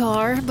 In the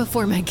car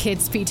before my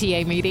kids'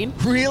 PTA meeting.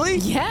 Really?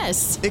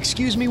 Yes.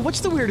 Excuse me,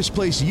 what's the weirdest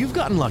place you've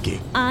gotten lucky?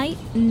 I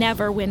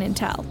never win and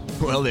tell.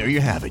 Well, there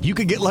you have it. You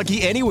can get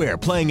lucky anywhere,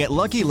 playing at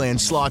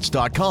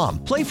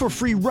LuckyLandSlots.com. Play for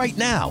free right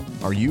now.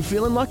 Are you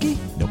feeling lucky?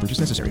 No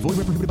purchase necessary. Void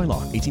where prohibited by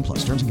law. 18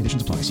 plus. Terms and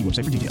conditions apply. See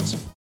website for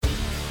details.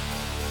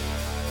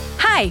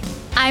 Hi,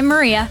 I'm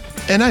Maria.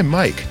 And I'm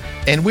Mike.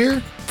 And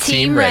we're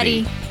Team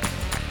Ready.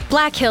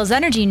 Black Hills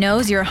Energy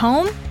knows your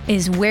home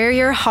is where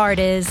your heart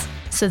is,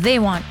 so they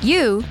want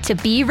you to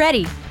be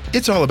ready.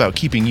 It's all about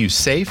keeping you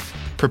safe,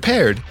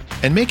 prepared,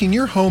 and making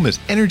your home as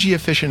energy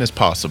efficient as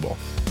possible.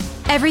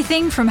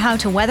 Everything from how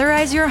to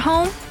weatherize your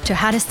home to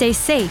how to stay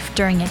safe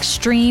during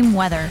extreme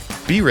weather.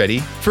 Be ready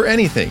for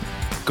anything.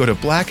 Go to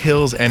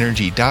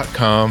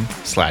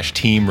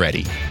blackhillsenergy.com/Team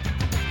Ready.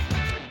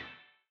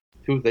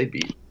 Who have they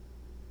beat?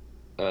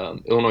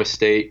 Illinois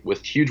State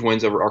with huge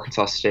wins over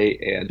Arkansas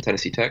State and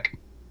Tennessee Tech.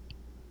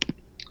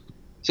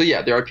 So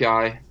yeah, the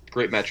RPI,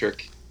 great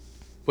metric,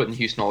 putting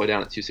Houston all the way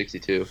down at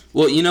 262.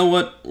 Well, you know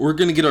what? We're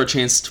going to get our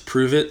chance to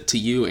prove it to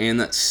you and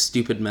that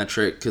stupid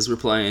metric because we're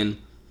playing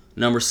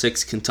number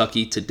 6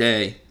 Kentucky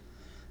today.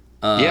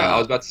 Yeah, I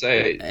was about to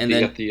say. And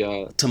then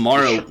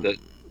tomorrow,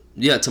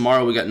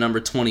 tomorrow we got number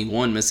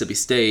 21 Mississippi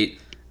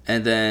State,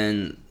 and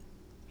then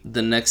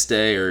the next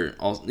day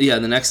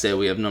the next day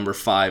we have number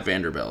 5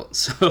 Vanderbilt.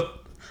 So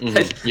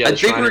I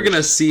think we're going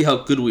to see how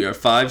good we are,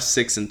 5,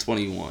 6, and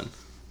 21.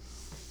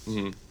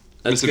 Mm-hmm.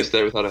 Mississippi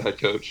State without a head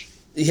coach.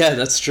 Yeah,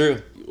 that's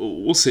true.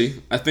 We'll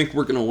see. I think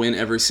we're going to win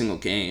every single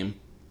game.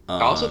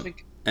 I also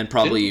think... And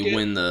probably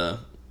win the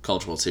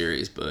Cultural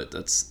Series, but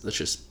that's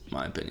just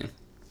my opinion.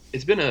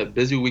 It's been a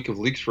busy week of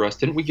leaks for us.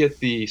 Didn't we get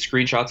the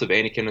screenshots of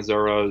Anakin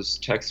Azoro's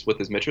text with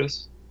his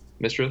mistress?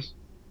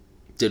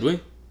 Did we?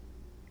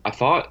 I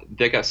thought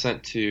they got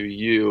sent to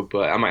you,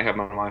 but I might have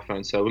them on my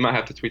phone, so we might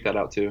have to tweet that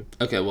out too.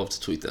 Okay, we'll have to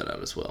tweet that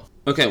out as well.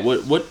 Okay,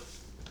 what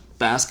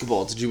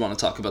basketball did you want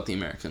to talk about the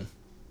American?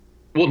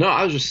 Well, no,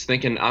 I was just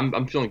thinking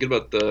I'm feeling good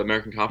about the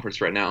American Conference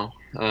right now.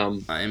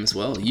 I am as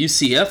well.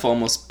 UCF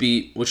almost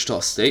beat Wichita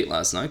State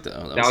last night,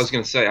 though. I was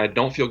going to say I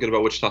don't feel good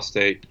about Wichita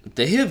State.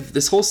 They have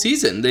this whole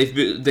season.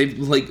 They've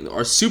like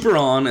are super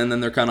on and then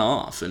they're kind of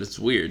off, and it's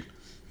weird.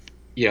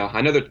 Yeah,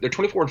 I know they're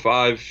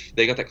 24-5.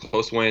 They got that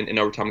close win in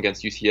overtime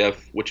against UCF,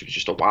 which was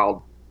just a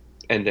wild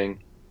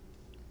ending.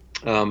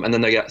 And then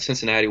they got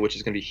Cincinnati, which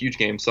is going to be a huge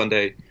game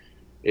Sunday.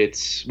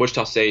 It's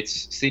Wichita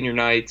State's senior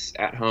night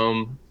at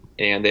home,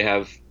 and they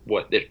have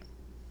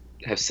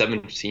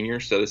 7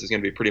 seniors, so this is going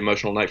to be a pretty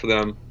emotional night for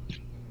them.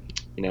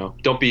 You know,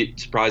 don't be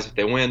surprised if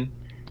they win,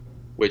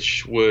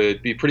 which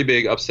would be a pretty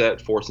big upset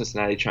for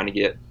Cincinnati trying to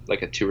get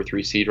like a 2 or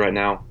 3 seed right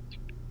now.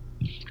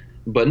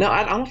 But no,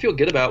 I don't feel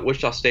good about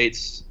Wichita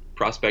State's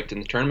prospect in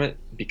the tournament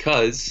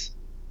because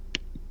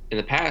in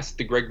the past,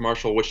 the Greg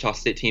Marshall Wichita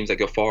State teams that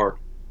go far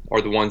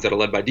are the ones that are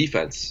led by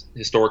defense.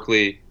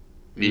 Historically,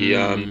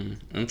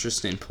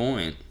 interesting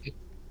point.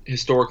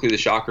 Historically, the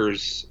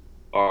Shockers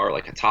are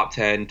like a top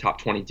 10, top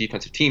 20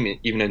 defensive team,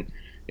 even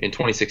in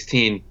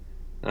 2016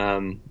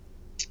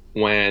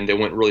 when they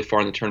went really far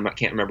in the tournament. I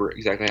can't remember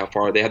exactly how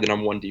far. They had the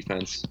number 1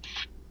 defense.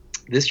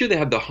 This year they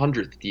have the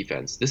 100th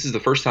defense. This is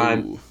the first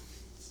time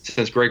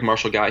since Greg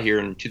Marshall got here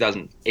in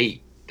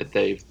 2008 that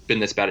they've been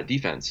this bad at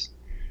defense.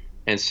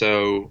 And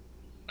so,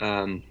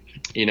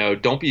 you know,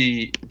 don't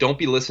be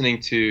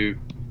listening to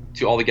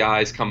all the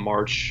guys come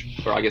March,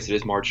 or I guess it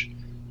is March,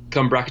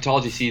 come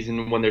bracketology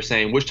season when they're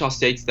saying Wichita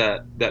State's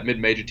that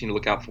mid-major team to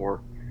look out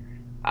for.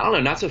 I don't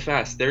know, not so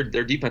fast. Their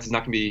defense is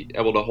not going to be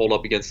able to hold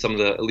up against some of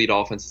the elite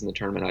offenses in the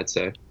tournament, I'd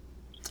say.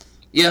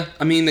 Yeah,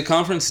 I mean, the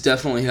conference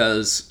definitely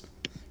has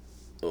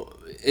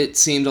 – it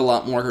seemed a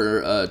lot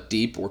more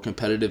deep or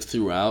competitive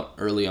throughout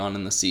early on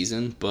in the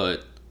season,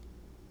 but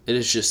it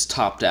is just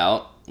topped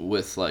out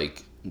with,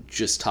 like,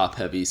 just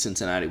top-heavy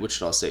Cincinnati,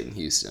 Wichita State, and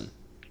Houston.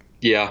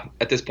 Yeah,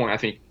 at this point, I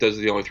think those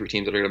are the only 3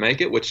 teams that are going to make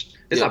it, which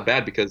is not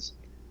bad because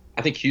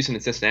I think Houston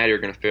and Cincinnati are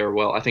going to fare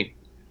well. I think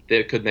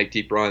they could make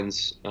deep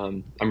runs.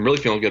 I'm really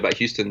feeling good about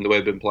Houston the way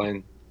they've been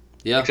playing.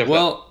 Yeah, except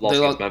well, for that loss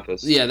against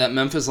Memphis. Yeah, that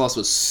Memphis loss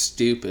was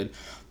stupid.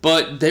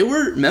 But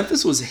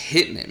Memphis was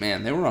hitting it,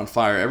 man. They were on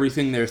fire.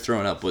 Everything they were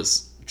throwing up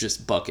was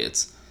just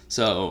buckets.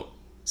 So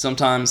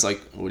sometimes,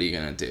 like, what are you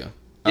going to do?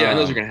 Yeah,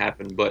 those are going to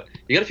happen. But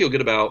you got to feel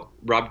good about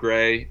Rob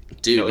Gray.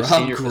 Dude,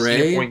 Rob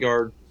Gray, point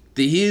guard.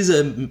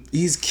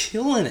 He's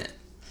killing it.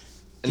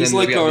 He's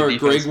like our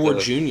Greg Ward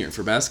Jr.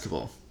 for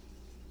basketball.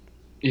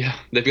 Yeah,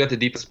 they've got the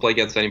deepest play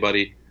against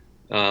anybody.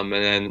 And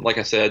then, like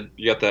I said,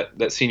 you got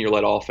that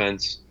senior-led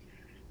offense.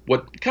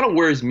 What kind of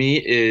worries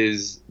me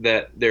is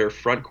that their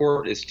front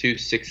court is 2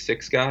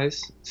 6'6"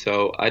 guys.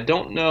 So I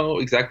don't know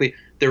exactly.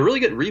 They're really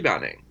good at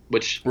rebounding,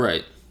 which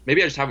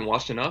maybe I just haven't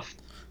watched enough.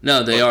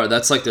 No, they are.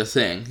 That's like their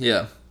thing,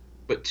 yeah.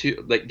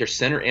 but their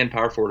center and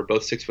power forward are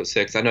both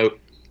 6'6". I know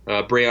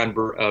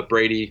Brayon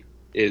Brady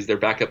is their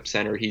backup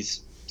center.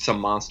 He's some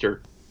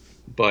monster.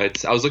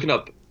 But I was looking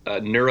up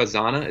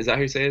Nurazana. Is that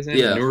how you say his name?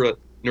 Yeah.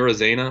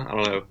 Nurazana. I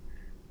don't know.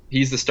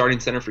 He's the starting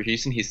center for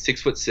Houston. He's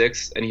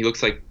 6'6", and he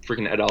looks like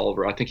freaking Ed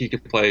Oliver. I think he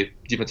could play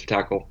defensive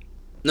tackle.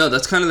 No,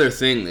 that's kind of their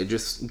thing. They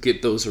just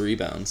get those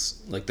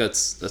rebounds. Like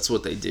that's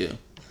what they do.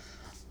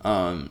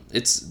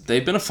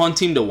 They've been a fun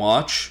team to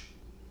watch.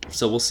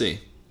 So we'll see.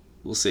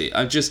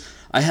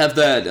 I have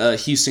that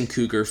Houston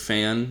Cougar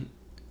fan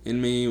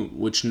in me,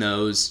 which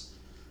knows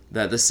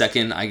that the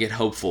second I get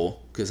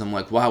hopeful, because I'm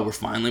like, wow, we're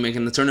finally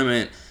making the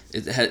tournament.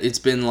 It's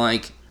been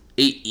like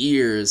 8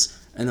 years,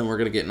 and then we're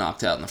gonna get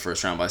knocked out in the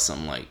first round by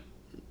some like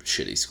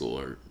shitty school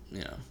or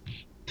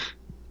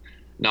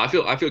No, I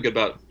feel good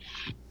about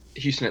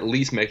Houston at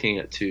least making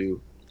it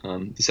to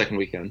the second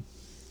weekend.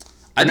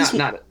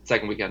 Not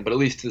second weekend, but at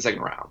least to the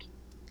second round.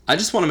 I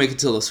just want to make it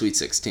till the Sweet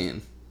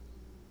 16.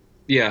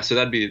 Yeah, so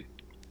that'd be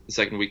the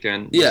second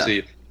weekend. We'll see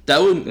if that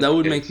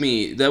would make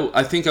me.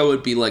 I think I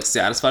would be like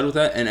satisfied with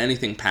that, and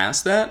anything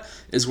past that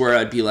is where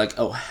I'd be like,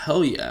 oh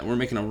hell yeah, we're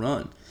making a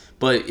run.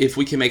 But if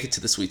we can make it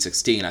to the Sweet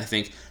 16, I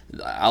think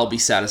I'll be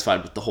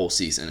satisfied with the whole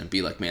season and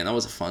be like, man, that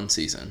was a fun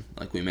season.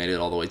 Like we made it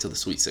all the way to the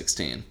Sweet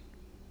 16.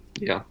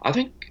 Yeah, I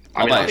think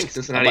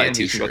Cincinnati and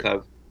Houston both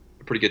have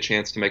a pretty good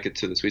chance to make it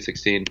to the Sweet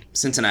 16.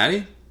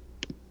 Cincinnati?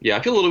 Yeah,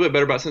 I feel a little bit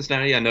better about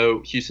Cincinnati. I know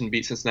Houston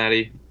beat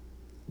Cincinnati,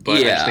 but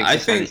I just think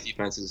Cincinnati's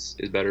defense is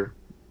better.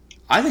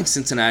 I think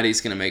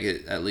Cincinnati's going to make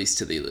it at least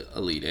to the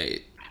Elite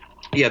Eight.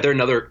 Yeah, they're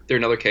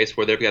another case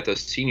where they've got those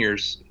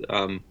seniors,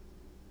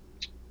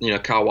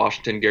 Kyle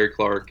Washington, Gary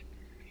Clark,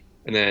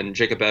 and then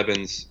Jacob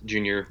Evans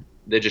Jr.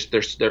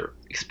 They're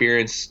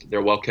experienced,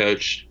 they're well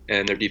coached,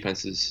 and their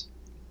defense is.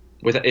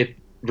 If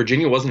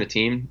Virginia wasn't a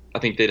team, I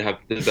think they'd have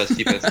the best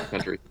defense in the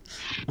country.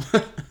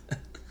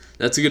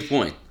 That's a good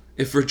point.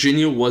 If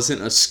Virginia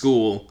wasn't a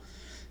school,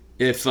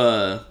 if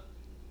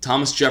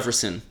Thomas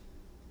Jefferson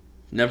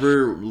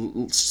never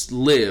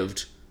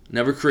lived,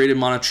 never created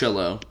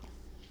Monticello,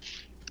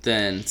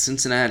 then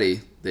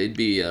Cincinnati, they'd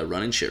be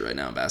running shit right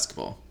now in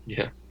basketball.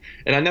 Yeah,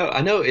 and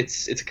I know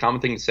it's a common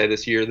thing to say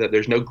this year that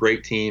there's no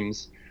great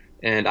teams,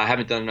 and I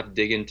haven't done enough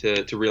digging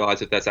to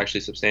realize if that's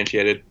actually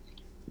substantiated.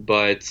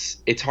 But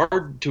it's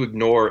hard to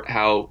ignore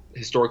how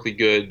historically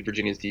good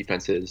Virginia's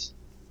defense is.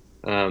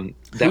 That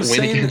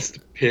win against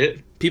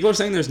Pitt. People are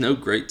saying there's no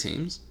great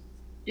teams.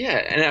 Yeah,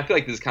 and I feel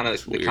like this is kind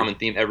of the common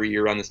theme every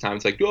year around this time.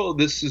 It's like, oh,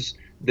 this is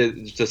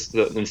just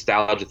the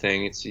nostalgia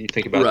thing. You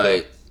think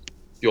about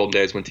the old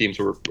days when teams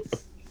were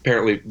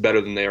apparently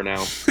better than they are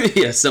now.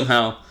 Yeah,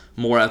 somehow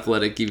more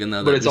athletic, even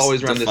though. But it's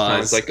always around this time.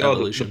 It's like,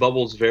 the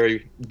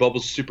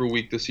bubble's super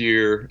weak this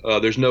year.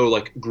 There's no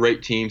like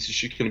great teams. It's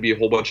just going to be a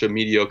whole bunch of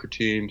mediocre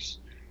teams.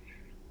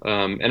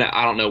 And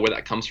I don't know where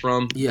that comes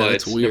from. Yeah, but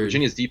it's weird.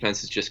 Virginia's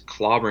defense is just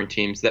clobbering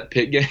teams. That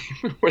Pitt game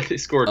where they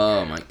scored.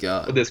 Oh my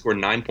god! They scored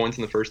 9 points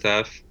in the first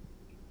half.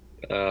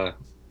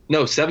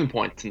 No, 7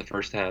 points in the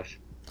first half.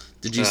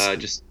 Did you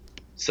just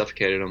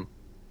suffocated them?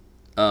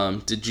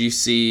 Did you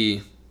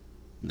see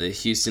the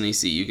Houston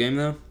ECU game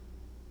though?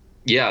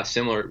 Yeah,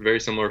 very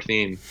similar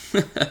theme.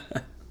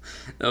 That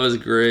was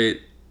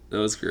great.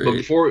 But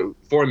before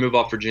we move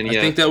off Virginia,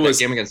 I think that was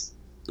game against.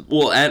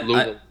 Well,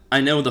 I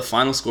know the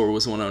final score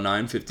was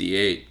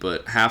 109-58,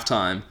 but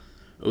halftime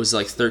it was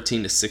like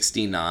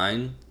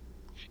 13-69,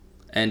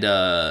 and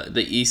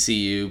the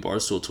ECU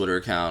Barstool Twitter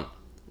account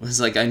was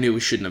like, I knew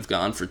we shouldn't have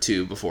gone for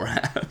 2 before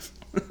half.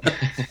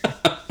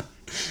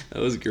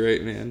 That was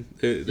great, man.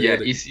 ECU they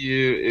had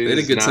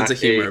a good sense of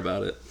humor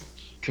about it.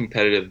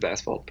 Competitive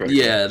basketball program.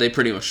 Yeah, they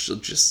pretty much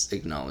just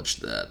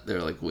acknowledged that.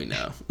 They're like, we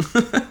know.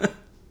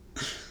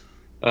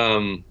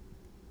 The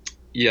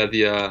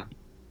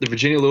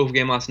Virginia Louisville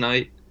game last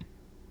night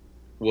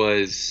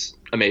was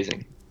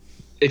amazing.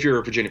 If you're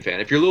a Virginia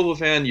fan, if you're a Louisville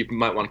fan, you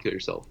might want to kill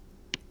yourself.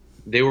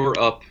 They were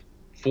up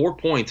 4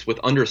 points with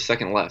under a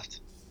second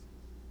left,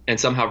 and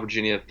somehow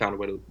Virginia found a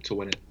way to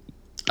win it.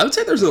 I would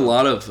say there's a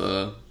lot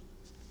of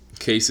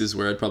cases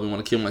where I'd probably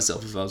want to kill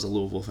myself if I was a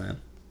Louisville fan.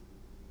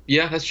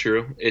 Yeah, that's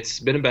true.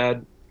 It's been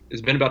about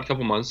a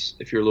couple months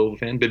if you're a Louisville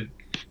fan.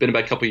 Been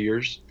about a couple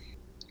years.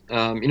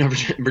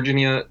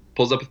 Virginia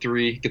pulls up a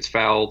 3, gets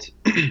fouled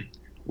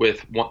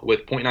with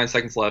 0.9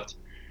 seconds left.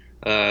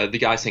 The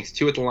guy sinks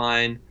 2 at the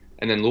line,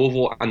 and then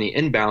Louisville on the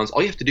inbounds.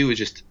 All you have to do is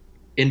just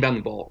inbound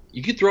the ball.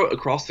 You could throw it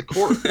across the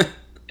court,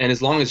 and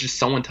as long as just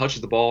someone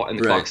touches the ball and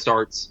the clock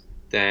starts,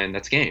 then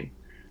that's game.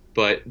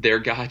 But their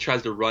guy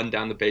tries to run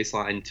down the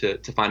baseline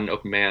to find an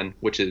open man,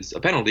 which is a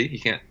penalty. He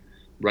can't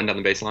run down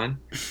the baseline.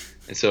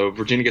 And so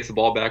Virginia gets the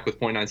ball back with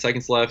 0.9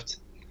 seconds left,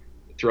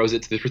 throws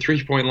it to the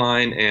 3-point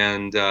line,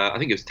 and I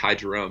think it was Ty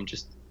Jerome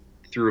just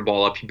threw a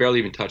ball up. He barely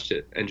even touched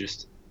it and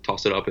just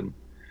tossed it up and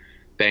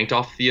banked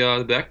off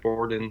the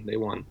backboard, and they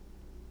won.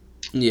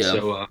 Yeah.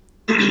 So,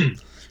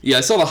 yeah,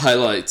 I saw the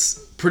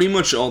highlights. Pretty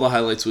much all the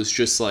highlights was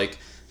just like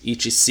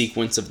each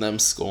sequence of them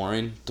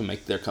scoring to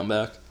make their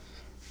comeback.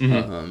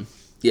 Mm-hmm.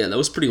 Yeah, that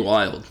was pretty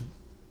wild.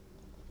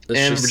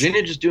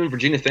 Virginia just doing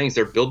Virginia things.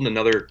 They're building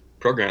another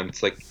program.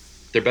 It's like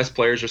their best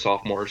players are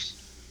sophomores.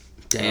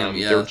 Damn,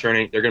 yeah. They're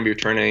going to be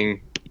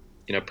returning,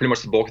 pretty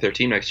much the bulk of their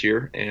team next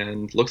year,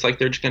 and looks like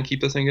they're just going to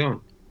keep this thing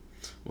going.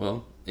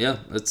 Well, yeah,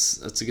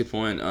 that's a good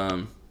point.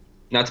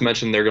 Not to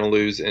mention they're going to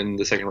lose in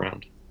the second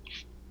round.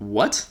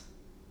 What?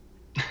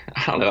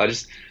 I don't know.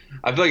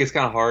 I feel like it's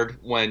kind of hard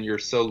when you're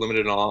so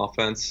limited on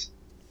offense.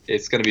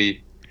 It's going to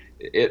be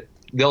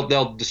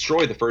they'll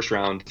destroy the first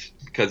round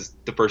because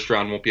the first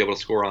round won't be able to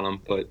score on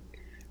them. But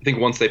I think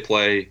once they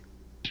play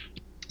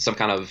some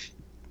kind of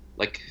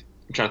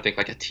I'm trying to think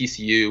like a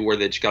TCU where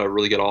they just got a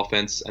really good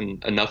offense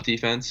and enough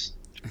defense.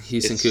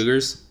 Houston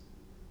Cougars.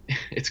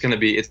 It's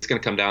gonna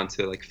come down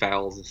to like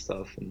fouls and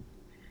stuff, and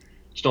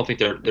I just don't think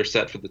they're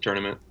set for the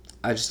tournament.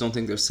 I just don't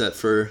think they're set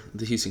for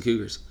the Houston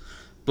Cougars.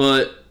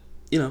 But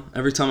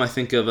every time I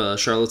think of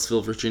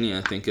Charlottesville, Virginia,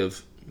 I think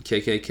of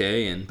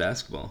KKK and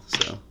basketball.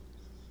 So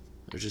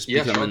they're just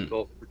becoming.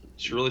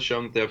 It's really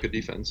shown that they have good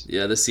defense.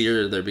 Yeah, this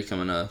year they're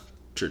becoming a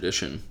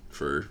tradition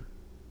for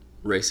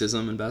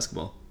racism in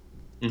basketball.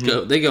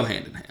 Mm-hmm. They go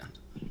hand in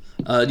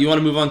hand. Do you want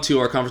to move on to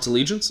our conference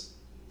allegiance?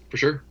 For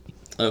sure.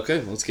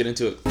 Okay, let's get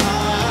into it.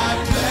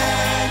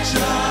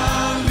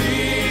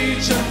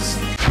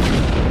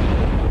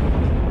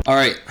 All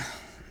right,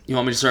 you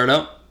want me to start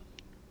out?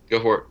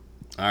 Go for it.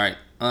 All right,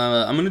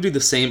 I'm going to do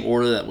the same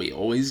order that we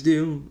always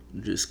do,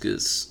 just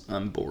because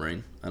I'm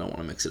boring. I don't want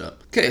to mix it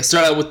up. Okay, I'll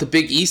start out with the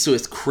Big East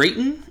with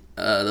Creighton.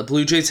 The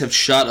Blue Jays have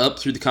shot up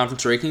through the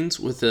conference rankings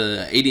with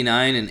a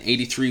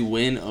 89-83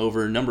 win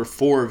over number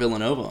 4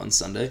 Villanova on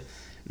Sunday.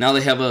 Now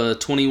they have a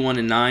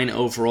 21-9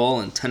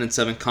 overall and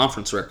 10-7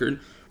 conference record.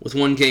 With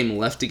one game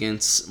left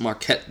against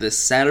Marquette this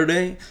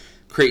Saturday,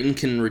 Creighton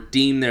can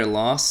redeem their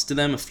loss to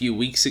them a few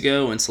weeks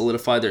ago and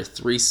solidify their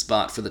 3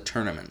 spot for the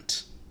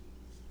tournament.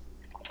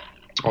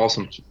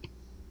 Awesome.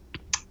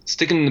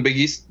 Sticking in the Big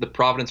East, the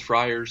Providence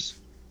Friars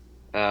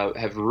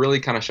have really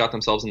kind of shot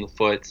themselves in the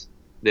foot.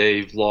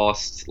 They've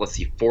lost,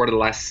 4 to the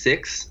last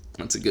 6.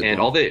 That's a good one. And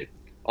all they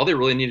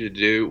really needed to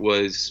do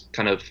was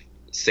kind of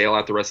sail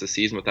out the rest of the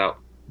season without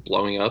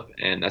blowing up,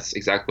 and that's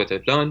exactly what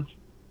they've done.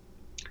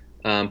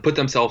 Put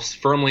themselves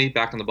firmly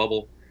back in the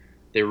bubble.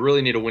 They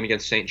really need to win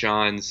against St.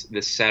 John's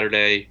this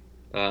Saturday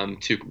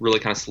to really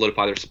kind of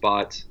solidify their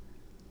spot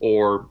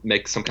or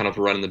make some kind of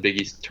run in the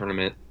Big East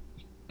tournament.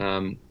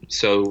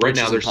 So right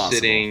now they're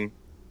sitting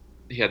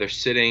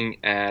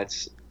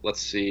at,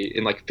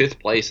 in 5th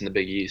place in the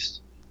Big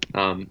East.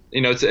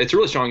 It's a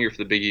really strong year for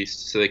the Big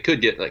East, so they could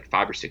get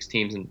 5 or 6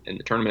 teams in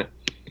the tournament.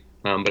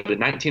 But at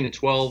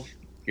 19-12,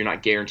 you're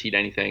not guaranteed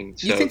anything.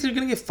 So, you think they're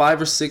going to get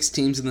 5 or 6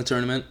 teams in the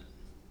tournament?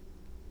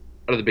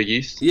 Out of the Big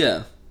East?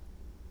 Yeah.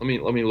 Let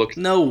me look.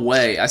 No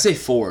way. I say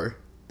 4.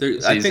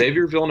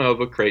 Xavier,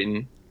 Villanova,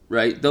 Creighton.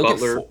 Right. They'll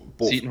Butler, get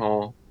 4. Seton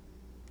Hall.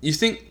 You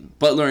think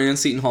Butler and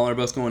Seton Hall are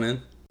both going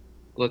in?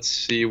 Let's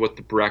see what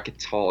the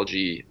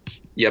bracketology.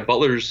 Yeah,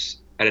 Butler's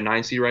at a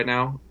 9 seed right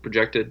now,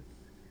 projected.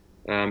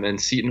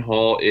 And Seton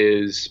Hall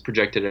is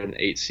projected at an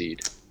 8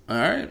 seed. All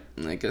right.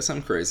 I guess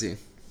I'm crazy.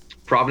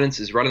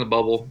 Providence is right in the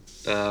bubble.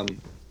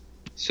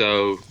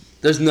 So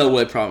there's no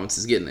way Providence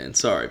is getting in.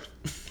 Sorry.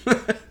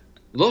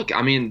 Look,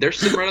 I mean, they're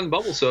sitting right in the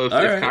bubble. So if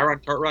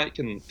Kyron Cartwright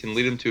can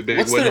lead them to a big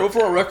win. What's their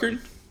overall record?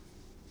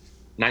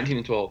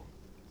 19-12.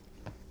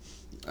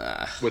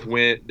 With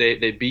win,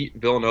 they beat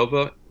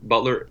Villanova,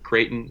 Butler,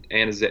 Creighton,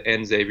 and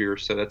Xavier.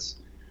 So that's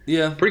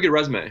pretty good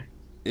resume.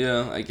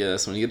 Yeah, I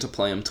guess when you get to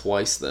play them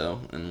twice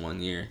though in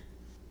 1 year.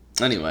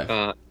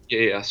 Anyway.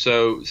 Yeah.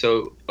 So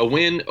a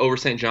win over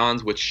St.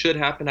 John's, which should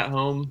happen at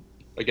home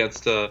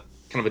against kind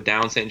of a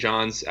down St.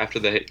 John's after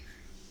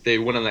they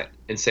went on that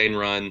insane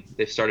run.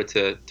 They've started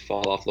to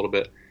fall off a little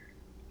bit.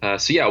 A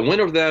win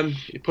over them,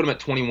 you put them at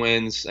 20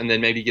 wins, and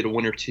then maybe get a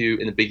win or 2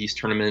 in the Big East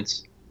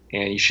tournaments,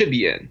 and you should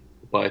be in.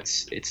 But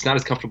it's not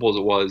as comfortable as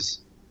it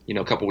was,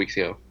 a couple weeks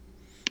ago.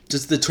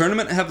 Does the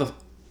tournament have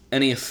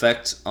any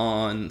effect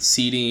on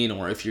seeding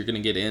or if you're going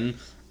to get in,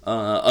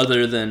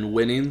 other than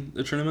winning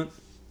the tournament?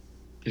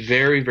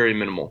 Very, very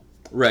minimal.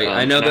 Right.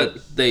 I know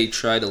that they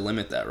try to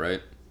limit that,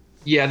 right?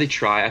 Yeah, they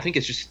try. I think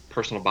it's just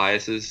personal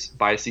biases,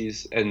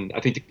 and I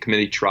think the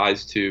committee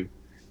tries to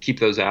keep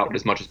those out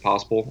as much as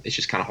possible. It's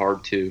just kind of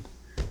hard to,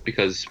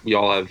 because we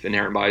all have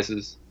inherent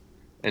biases.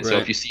 And so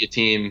if you see a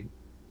team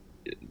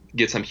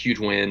get some huge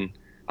win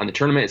on the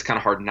tournament, it's kind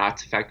of hard not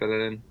to factor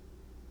that in.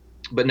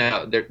 But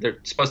no, they're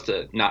supposed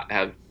to not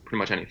have pretty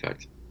much any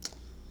effect.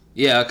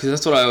 Yeah, because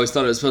that's what I always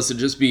thought. It was supposed to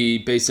just be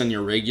based on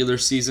your regular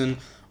season,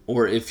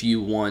 or if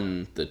you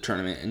won the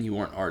tournament and you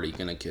weren't already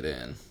going to get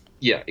in.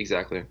 Yeah,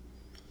 exactly.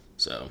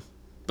 So,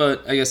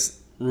 but I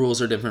guess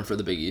rules are different for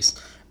the Big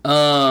East.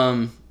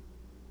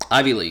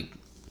 Ivy League.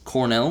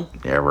 Cornell.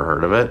 You ever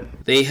heard of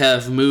it? They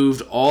have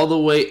moved all the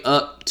way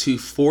up to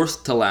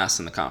 4th to last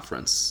in the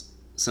conference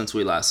since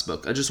we last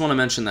spoke. I just want to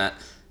mention that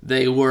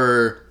they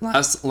were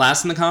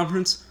last in the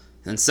conference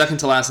and 2nd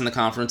to last in the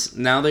conference.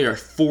 Now they are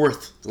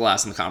 4th to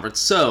last in the conference.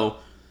 So,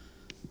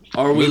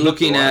 are we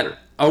looking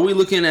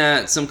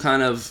at some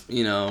kind of,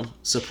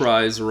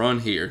 surprise run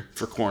here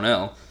for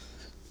Cornell?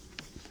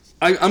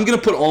 I'm going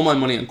to put all my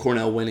money on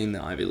Cornell winning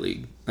the Ivy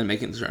League and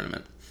making the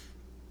tournament.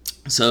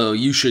 So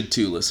you should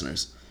too,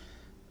 listeners.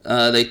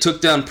 They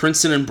took down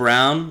Princeton and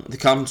Brown, the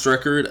conference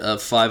record of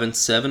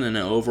 5-7 and an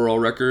overall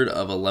record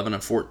of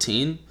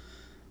 11-14,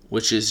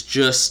 which is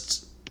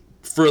just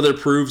further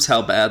proves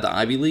how bad the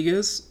Ivy League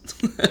is.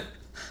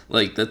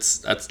 Like,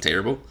 that's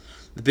terrible.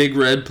 The Big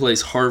Red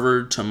plays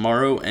Harvard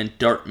tomorrow and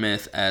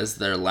Dartmouth as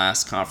their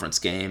last conference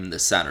game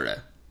this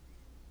Saturday.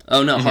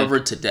 Oh, no,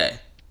 Harvard today.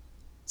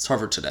 It's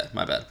Harvard today,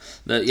 my bad.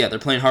 They're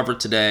playing Harvard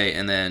today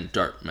and then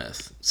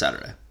Dartmouth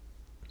Saturday.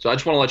 So I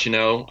just want to let you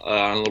know,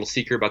 a little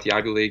secret about the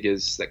Ivy League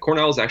is that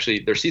Cornell is actually,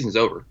 their season's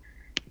over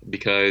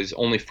because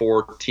only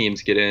 4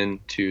 teams get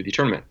into the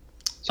tournament.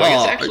 So I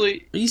guess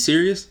actually... Are you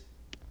serious?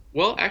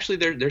 Well, actually,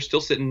 they're still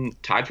sitting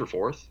tied for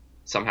 4th,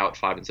 somehow at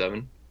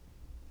 5-7.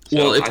 So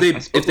well,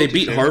 if they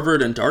beat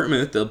Harvard and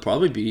Dartmouth,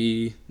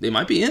 they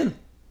might be in.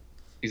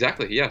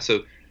 Exactly, yeah.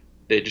 So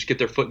they just get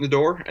their foot in the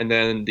door, and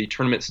then the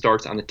tournament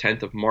starts on the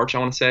 10th of March, I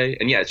want to say.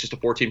 And yeah, it's just a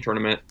 4-team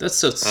tournament. That's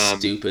so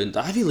stupid.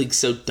 The Ivy League's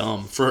so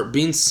dumb. For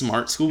being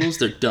smart schools,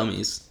 they're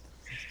dummies.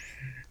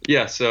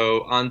 Yeah,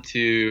 so on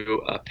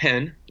to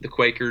Penn. The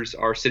Quakers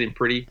are sitting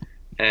pretty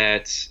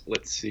at,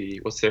 let's see,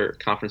 what's their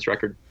conference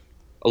record?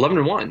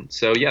 11-1.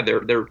 So yeah,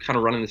 they're kind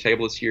of running the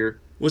table this year.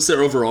 What's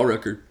their overall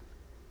record?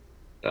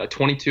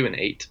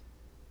 22-8.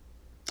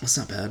 That's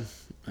not bad,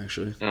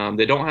 actually.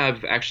 They don't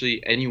have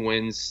actually any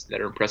wins that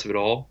are impressive at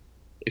all.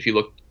 If you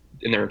look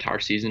in their entire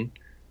season,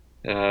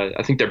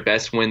 I think their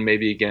best win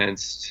maybe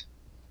against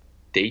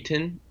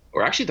Dayton,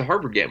 or actually the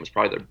Harvard game was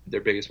probably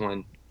their biggest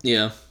one.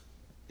 Yeah.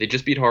 They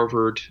just beat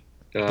Harvard.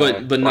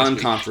 But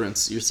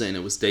non-conference, you're saying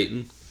it was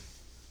Dayton?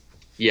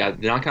 Yeah,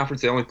 the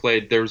non-conference they only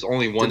played. There was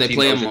only one. Did they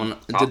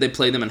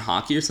play them in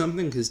hockey or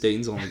something? Because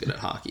Dayton's only good at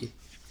hockey.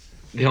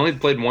 They only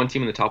played one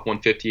team in the top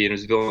 150, and it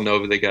was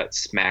Villanova. They got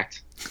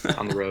smacked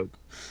on the road.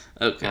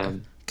 Okay.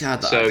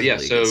 God,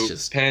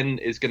 Penn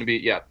is going to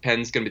be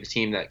Penn's going to be the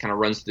team that kind of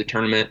runs the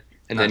tournament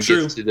and then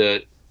gets to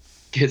the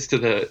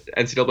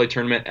NCAA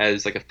tournament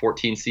as like a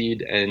 14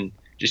 seed and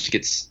just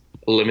gets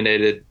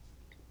eliminated,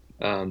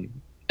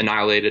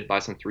 annihilated by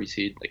some 3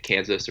 seed like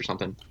Kansas or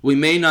something. We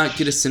may not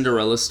get a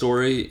Cinderella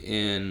story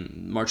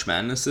in March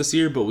Madness this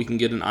year, but we can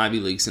get an Ivy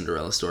League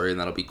Cinderella story, and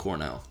that'll be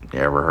Cornell. You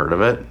ever heard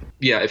of it?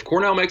 Yeah, if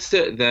Cornell makes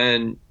it,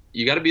 then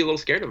you got to be a little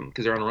scared of them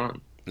because they're on a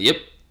run. Yep.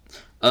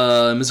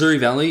 Missouri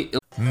Valley.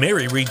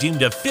 Mary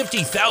redeemed a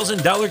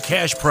 $50,000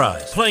 cash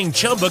prize playing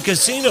Chumba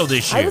Casino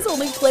this year. I was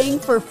only playing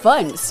for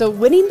fun, so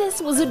winning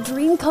this was a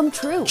dream come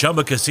true.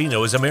 Chumba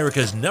Casino is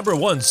America's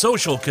 #1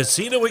 social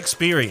casino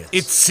experience.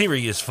 It's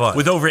serious fun.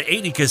 With over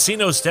 80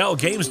 casino-style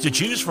games to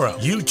choose from,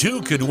 you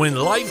too could win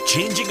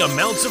life-changing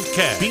amounts of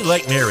cash. Be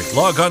like Mary.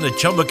 Log on to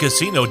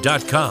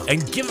ChumbaCasino.com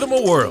and give them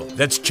a whirl.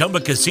 That's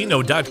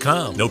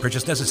ChumbaCasino.com. No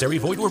purchase necessary.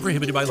 Void where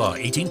prohibited by law.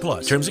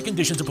 18+. Terms and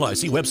conditions apply.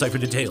 See website for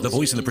details. The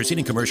voice in the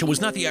preceding commercial was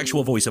not the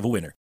actual voice of a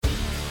winner.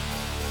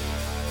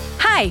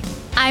 Hi,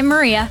 I'm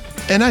Maria.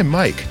 And I'm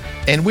Mike.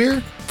 And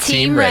we're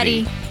Team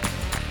Ready.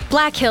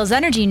 Black Hills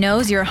Energy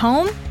knows your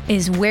home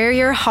is where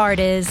your heart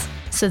is,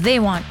 so they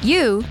want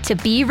you to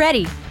be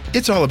ready.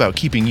 It's all about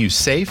keeping you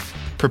safe,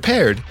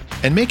 prepared,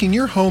 and making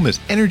your home as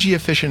energy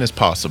efficient as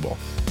possible.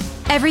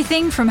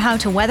 Everything from how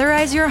to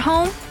weatherize your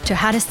home to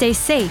how to stay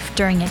safe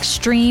during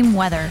extreme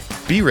weather.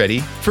 Be ready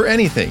for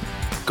anything.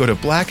 Go to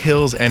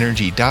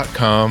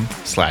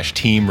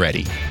blackhillsenergy.com/Team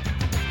Ready.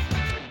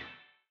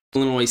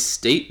 Illinois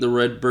State, the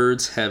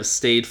Redbirds have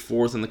stayed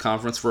 4th in the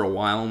conference for a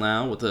while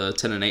now with a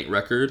 10-8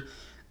 record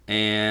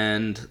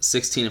and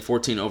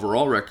 16-14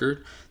 overall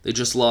record. They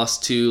just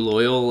lost to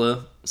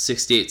Loyola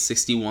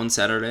 68-61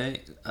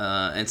 Saturday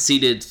and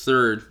seeded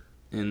 3rd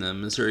in the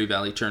Missouri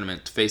Valley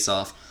tournament to face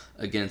off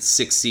against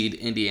 6th seed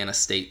Indiana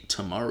State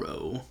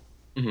tomorrow.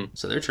 Mm-hmm.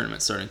 So their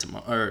tournament's starting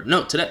tomorrow. Or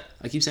no, today.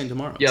 I keep saying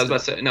tomorrow. Yeah, I was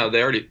about to say, no, the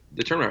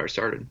tournament already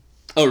started.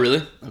 Oh,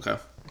 really? Okay.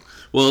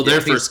 Well,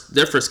 their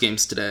first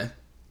game's today.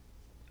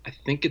 I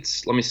think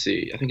it's, let me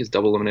see. I think it's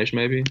double elimination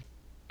maybe.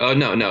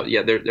 No.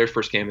 Yeah, their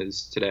first game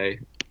is today,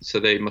 so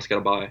they must get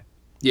a bye.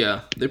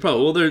 Yeah, they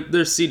probably. Well,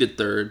 they're seeded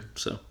 3rd,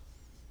 so.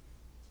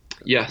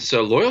 Yeah,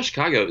 so Loyola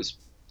Chicago is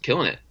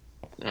killing it.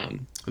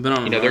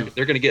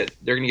 They're gonna get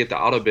the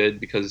auto bid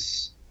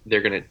because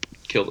they're gonna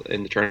kill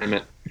in the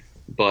tournament,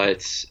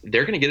 but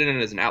they're gonna get in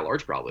as an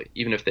at-large probably,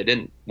 even if they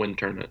didn't win the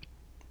tournament.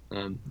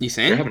 You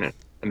think? They're having an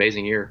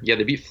amazing year. Yeah,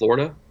 they beat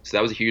Florida, so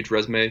that was a huge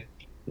resume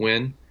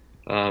win.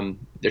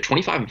 They're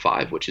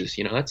 25-5, which is,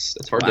 that's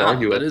hard to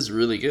argue with. That is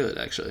really good,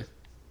 actually.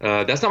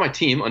 That's not my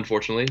team,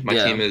 unfortunately. My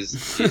team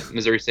is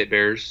Missouri State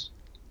Bears.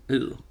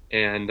 Ew.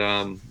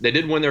 And they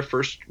did win their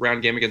first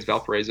round game against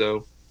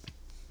Valparaiso.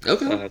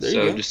 Okay, there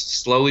you go.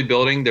 Just slowly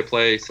building. They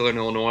play Southern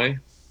Illinois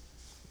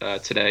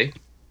today,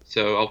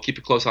 so I'll keep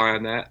a close eye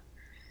on that.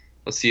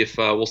 We'll see if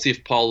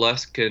Paul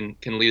Lesk can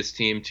lead his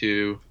team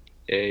to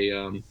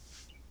a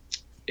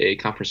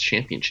conference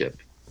championship.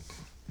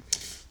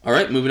 All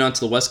right, moving on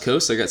to the West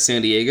Coast, I got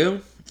San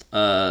Diego.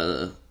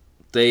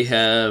 They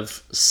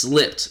have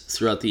slipped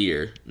throughout the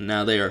year.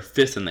 Now they are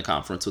 5th in the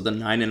conference with a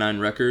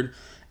 9-9 record,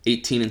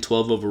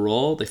 18-12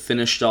 overall. They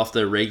finished off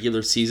their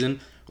regular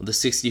season with a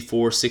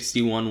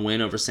 64-61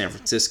 win over San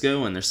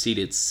Francisco, and they're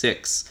seeded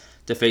 6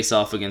 to face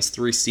off against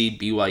 3-seed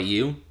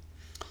BYU.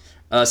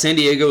 San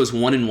Diego is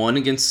 1-1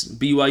 against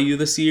BYU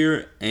this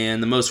year,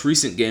 and the most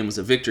recent game was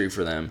a victory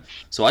for them.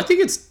 So I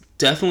think it's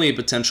definitely a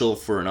potential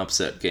for an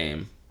upset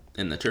game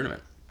in the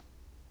tournament.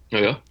 Oh,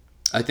 yeah?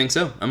 I think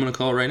so. I'm going to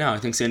call it right now. I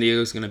think San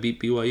Diego's going to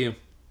beat BYU.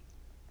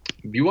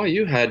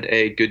 BYU had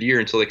a good year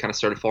until they kind of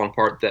started falling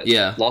apart. That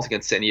loss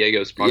against San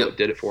Diego is probably what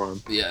did it for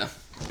them. Yeah.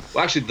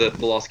 Well, actually, the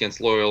loss against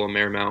Loyola and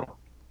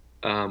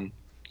Marymount.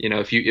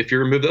 If you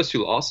remove those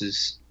 2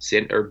 losses,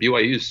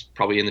 BYU's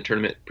probably in the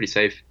tournament pretty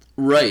safe.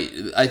 Right.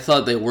 I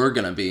thought they were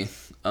going to be.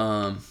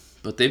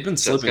 But they've been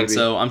slipping.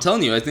 So I'm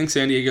telling you, I think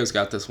San Diego's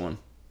got this one.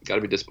 Got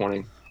to be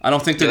disappointing. I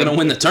don't think they're going to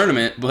win the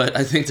tournament, but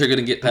I think they're going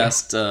to get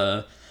past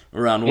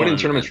round 1. Winning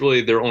tournament's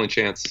really their only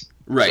chance.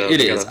 Right, so it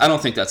is. I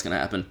don't think that's going to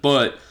happen.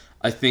 But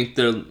I think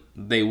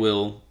they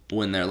will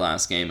win their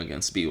last game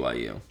against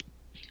BYU.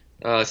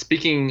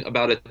 Speaking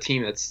about a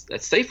team that's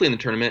safely in the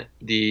tournament,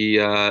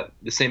 the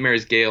St.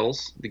 Mary's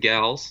Gales, the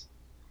Gals,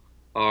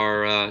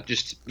 are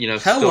just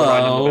still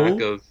riding on the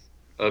back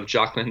of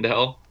Jock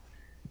Landale.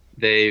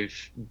 They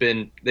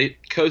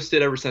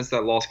coasted ever since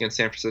that loss against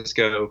San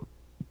Francisco,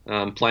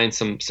 playing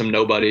some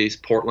nobodies: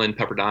 Portland,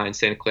 Pepperdine,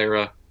 Santa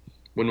Clara,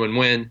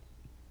 win.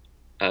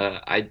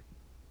 I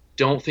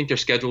don't think they're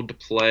scheduled to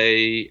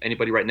play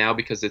anybody right now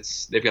because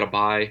they've got a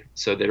bye,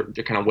 so they're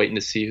kind of waiting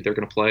to see who they're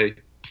going to play.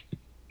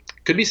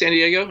 Could be San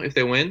Diego if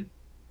they win,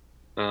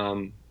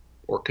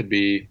 or could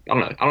be I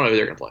don't know who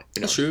they're going to play.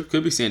 That's true.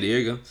 Could be San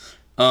Diego.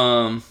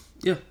 Yeah,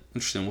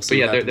 interesting. We'll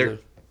see. But yeah, they're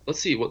let's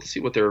see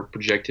what their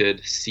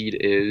projected seed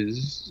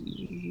is.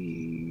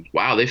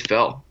 Wow, they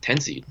fell 10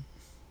 seed.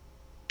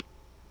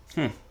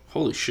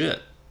 Holy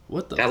shit!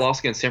 That loss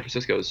against San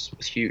Francisco was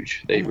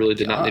huge. They really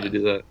did not need to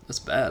do that. That's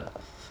bad.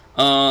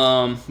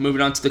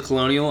 Moving on to the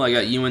Colonial, I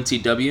got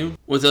UNTW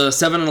with a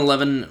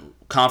 7-11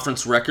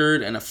 conference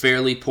record and a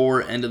fairly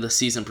poor end of the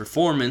season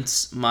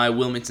performance. My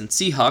Wilmington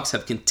Seahawks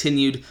have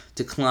continued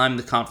to climb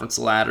the conference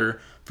ladder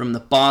from the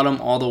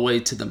bottom all the way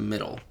to the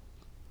middle.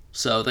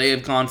 So they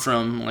have gone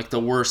from like the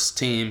worst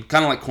team,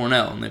 kind of like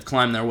Cornell, and they've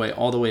climbed their way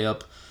all the way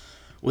up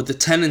with a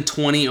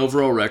 10-20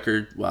 overall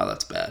record. Wow,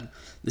 that's bad.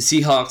 The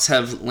Seahawks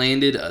have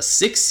landed a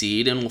 6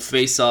 seed and will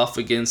face off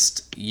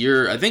against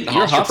your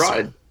Hofstra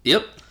Pride.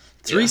 Yep,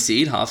 3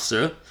 seed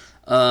Hofstra.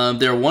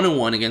 They're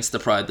 1-1 against the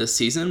Pride this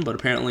season, but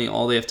apparently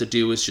all they have to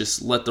do is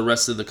just let the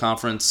rest of the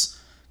conference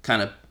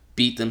kind of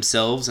beat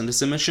themselves into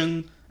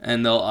submission,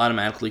 and they'll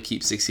automatically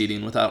keep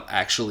succeeding without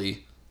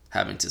actually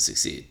having to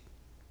succeed.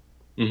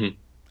 Mm-hmm.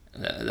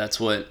 That's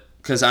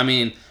because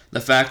the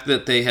fact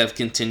that they have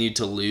continued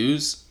to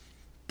lose,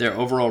 their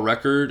overall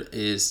record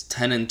is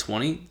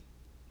 10-20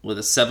 with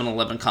a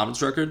 7-11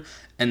 conference record,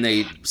 and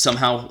they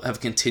somehow have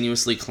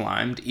continuously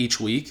climbed each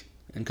week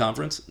in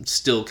conference. It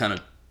still kind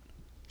of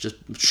just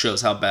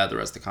shows how bad the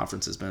rest of the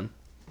conference has been.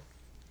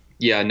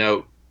 Yeah,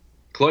 no.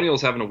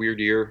 Colonial's having a weird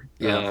year.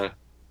 Yeah.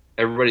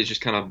 Everybody's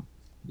just kind of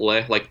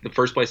bleh. Like, the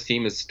first place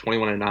team is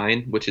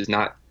 21-9, which is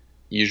not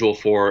usual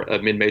for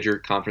a mid-major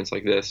conference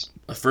like this.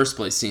 A first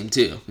place team,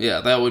 too.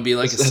 Yeah, that would be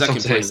like a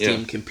second place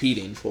team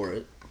competing for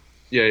it.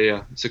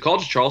 Yeah. So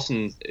College of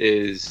Charleston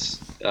is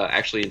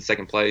actually in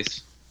second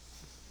place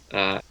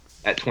at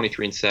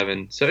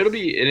 23-7. So it'll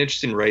be an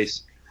interesting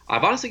race.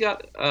 I've honestly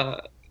got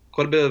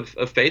quite a bit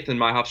of faith in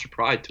my Hofstra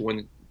Pride to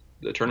win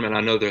the tournament.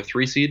 I know they're a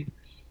 3 seed,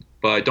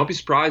 but don't be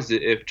surprised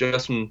if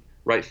Justin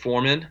Wright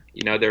Foreman,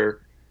 their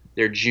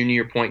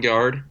junior point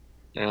guard,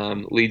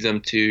 leads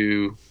them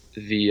to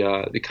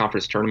the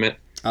conference tournament.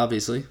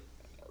 Obviously.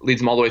 Leads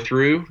them all the way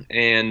through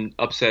and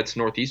upsets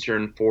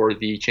Northeastern for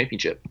the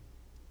championship.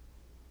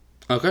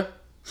 Okay.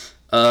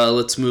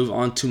 Let's move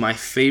on to my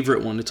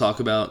favorite one to talk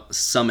about,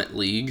 Summit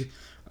League.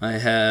 I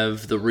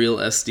have the real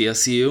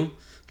SDSU.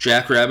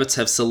 Jackrabbits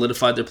have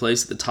solidified their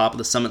place at the top of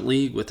the Summit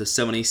League with a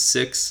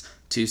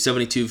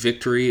 76-72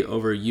 victory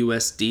over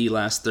USD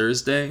last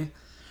Thursday.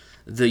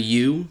 The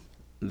U,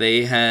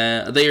 they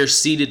are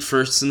seeded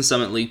first in the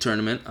Summit League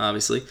tournament,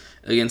 obviously,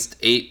 against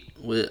 8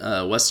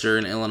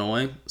 Western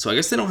Illinois. So I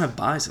guess they don't have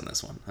buys in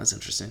this one. That's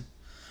interesting.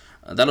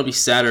 That'll be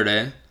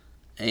Saturday,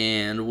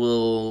 and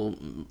we'll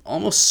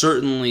almost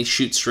certainly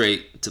shoot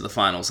straight to the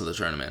finals of the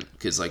tournament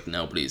because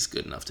nobody's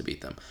good enough to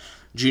beat them.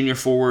 Junior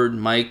forward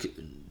Mike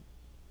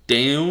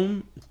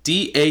Daum,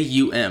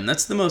 D-A-U-M.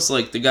 That's the most,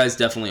 the guy's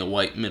definitely a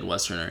white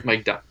Midwesterner.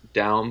 Mike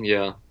Daum,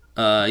 yeah.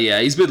 Yeah,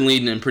 he's been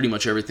leading in pretty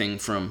much everything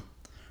from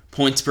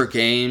points per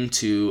game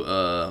to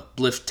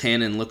Bliff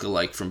Tannen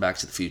look-alike from Back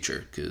to the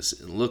Future,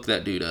 because look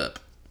that dude up.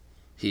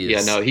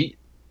 He's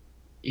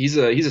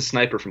a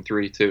sniper from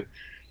 3, too.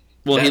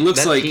 Well, he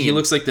looks like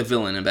the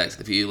villain in Back to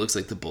the Future. He looks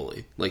like the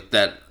bully.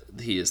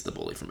 He is the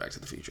bully from Back to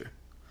the Future.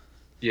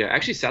 Yeah,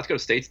 actually, South Dakota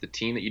State's the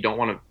team that you don't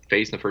want to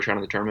face in the first round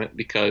of the tournament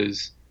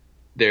because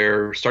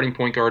their starting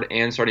point guard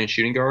and starting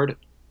shooting guard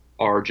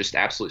are just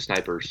absolute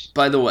snipers.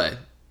 By the way,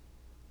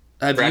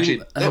 Mike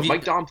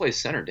Daum plays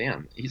center.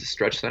 Damn, he's a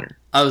stretch center.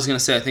 I was going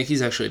to say, I think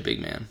he's actually a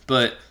big man.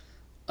 But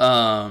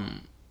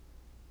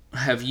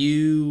have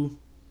you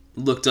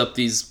looked up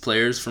these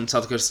players from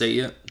South Dakota State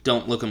yet,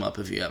 don't look them up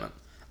if you haven't.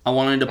 I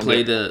wanted to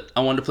play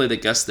the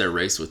guess their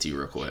race with you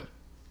real quick.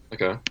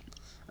 Okay.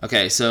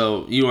 Okay,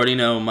 so you already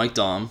know Mike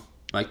Dam.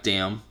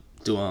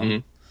 Mm-hmm.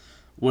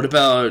 What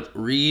about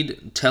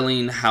Reed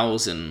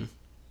Tellinghausen?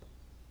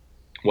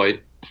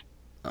 White.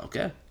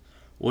 Okay.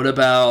 What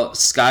about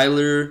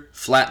Skylar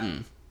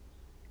Flatten?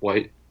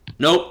 White.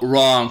 Nope,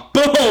 wrong.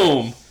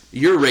 Boom!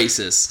 You're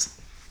racist.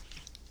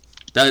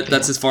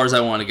 That's as far as I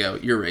want to go.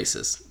 You're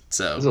racist.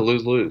 So it's a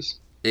lose-lose.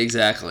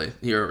 Exactly.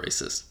 You're a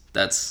racist.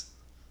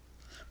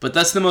 But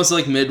that's the most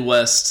like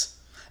Midwest,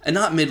 and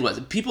not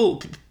Midwest. People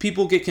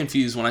get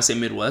confused when I say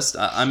Midwest.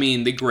 I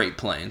mean the Great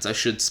Plains. I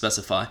should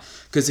specify,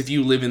 because if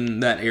you live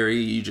in that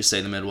area, you just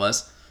say the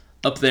Midwest.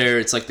 Up there,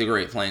 it's like the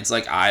Great Plains,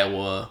 like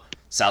Iowa,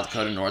 South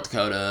Dakota, North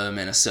Dakota,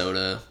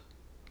 Minnesota,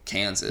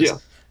 Kansas. Yeah.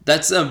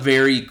 That's a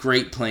very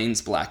Great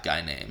Plains black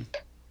guy name,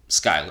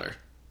 Skylar.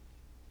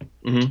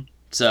 Mm-hmm.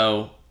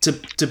 So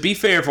to be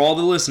fair for all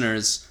the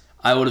listeners,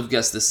 I would have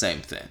guessed the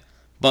same thing,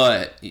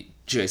 but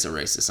Jay's a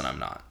racist and I'm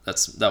not.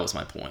 That was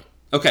my point.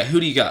 Okay, who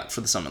do you got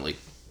for the Summit League?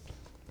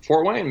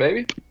 Fort Wayne,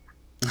 baby.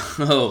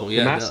 Oh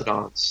yeah, the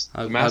Mastodons.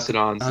 The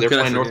Mastodons. They're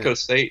playing North Dakota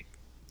State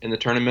in the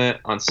tournament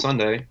on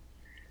Sunday.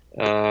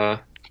 Yeah,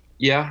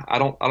 I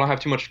don't have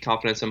too much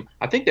confidence in them.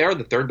 I think they are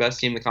the third best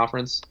team in the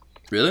conference.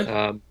 Really?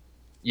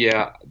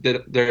 Yeah,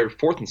 they're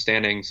fourth in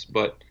standings,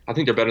 but I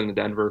think they're better than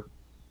Denver.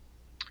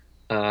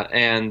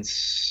 And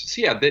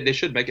so yeah, they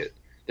should make it.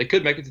 They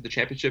could make it to the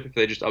championship if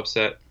they just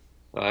upset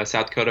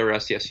South Dakota or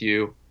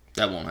SDSU.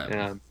 That won't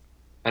happen.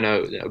 I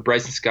know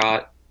Bryson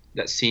Scott,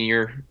 that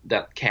senior,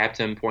 that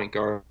captain, point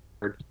guard.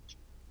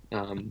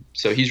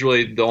 So he's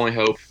really the only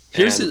hope.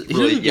 Here's a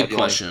good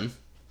question.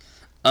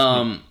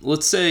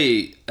 Let's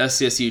say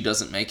SDSU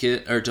doesn't make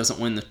it or doesn't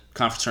win the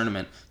conference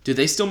tournament. Do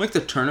they still make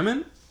the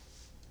tournament?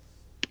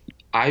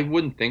 I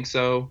wouldn't think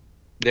so.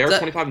 They're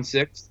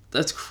 25-6.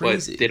 That's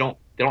crazy. But they don't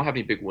have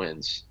any big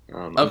wins.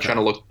 I'm trying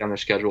to look down their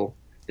schedule.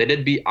 They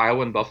did beat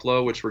Iowa and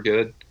Buffalo, which were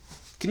good.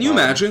 Can you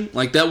imagine?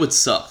 Like, that would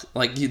suck.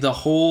 Like,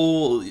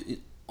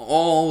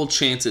 all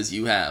chances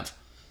you have,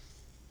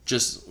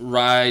 just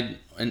ride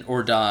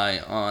or die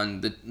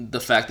on the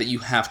fact that you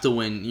have to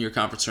win your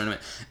conference tournament.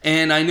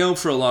 And I know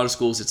for a lot of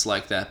schools it's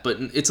like that, but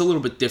it's a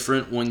little bit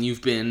different when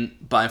you've been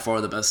by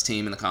far the best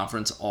team in the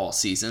conference all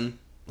season.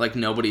 Like,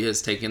 nobody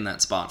has taken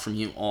that spot from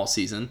you all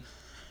season.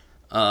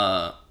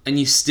 And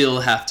you still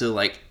have to,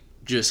 like,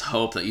 just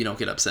hope that you don't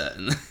get upset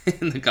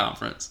in the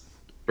conference.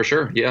 For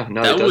sure, yeah.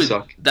 No, it does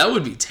suck. That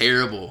would be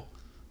terrible.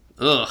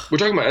 Ugh. We're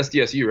talking about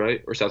SDSU,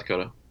 right? Or South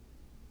Dakota?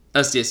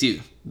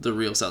 SDSU, the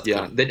real South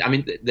Dakota.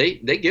 Yeah,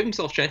 they give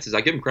themselves chances.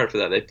 I give them credit for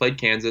that. They played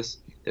Kansas.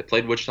 They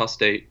played Wichita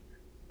State.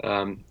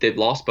 They've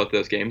lost both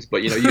those games,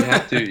 but you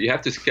have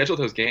to schedule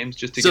those games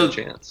just to get a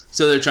chance.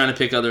 So they're trying to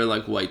pick other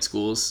like white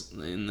schools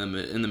in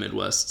the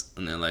Midwest,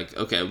 and they're like,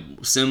 okay,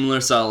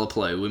 similar style of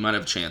play, we might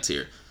have a chance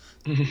here.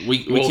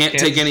 We can't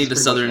take any of the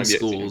southern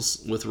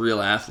schools with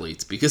real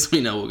athletes because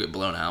we know we'll get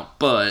blown out.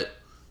 But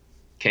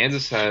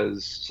Kansas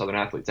has southern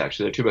athletes.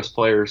 Actually, their two best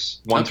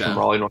players. One's from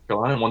Raleigh, North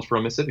Carolina, and one's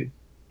from Mississippi.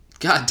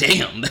 God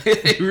damn,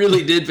 they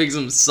really did pick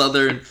some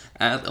southern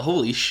athletes.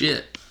 Holy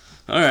shit.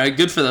 All right,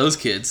 good for those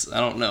kids.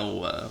 I don't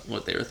know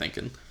what they were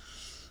thinking.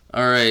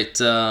 All right,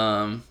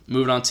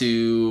 moving on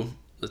to,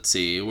 let's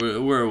see,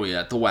 where are we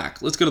at? The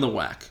WAC. Let's go to the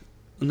WAC.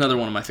 Another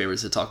one of my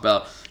favorites to talk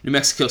about. New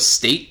Mexico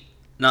State.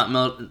 Not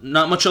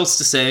much else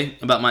to say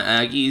about my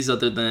Aggies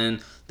other than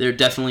they're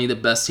definitely the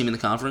best team in the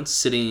conference,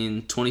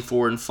 sitting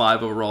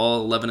 24-5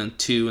 overall,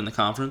 11-2 in the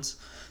conference.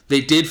 They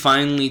did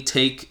finally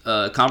take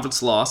a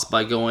conference loss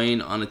by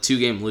going on a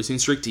 2-game losing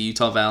streak to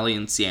Utah Valley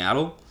and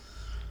Seattle.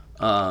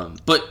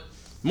 But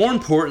more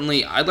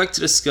importantly, I'd like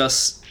to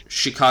discuss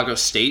Chicago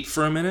State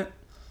for a minute.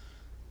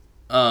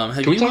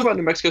 Can we talk about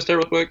New Mexico State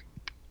real quick?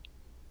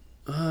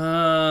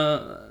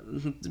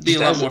 Be a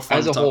lot more fun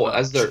as a to talk whole, about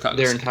as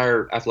their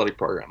entire athletic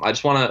program. I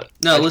just want to.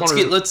 No,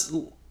 let's.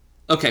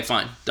 Okay,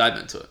 fine. Dive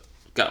into it.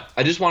 Go.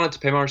 I just wanted to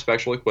pay my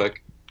respects really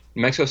quick.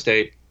 New Mexico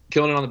State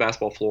killing it on the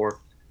basketball floor.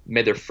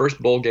 Made their first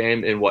bowl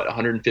game in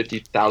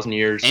 150,000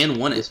 years, and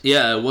won it.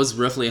 Yeah, it was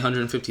roughly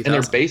 150,000.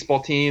 And their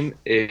baseball team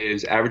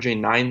is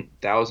averaging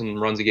 9,000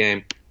 runs a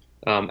game.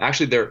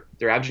 Actually,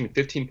 they're averaging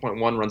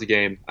 15.1 runs a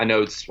game. I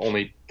know it's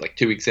only like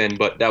 2 weeks in,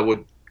 but that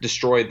would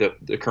destroy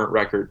the current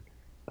record.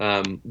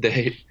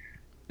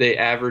 They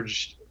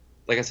averaged,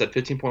 like I said,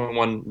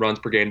 15.1 runs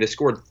per game. They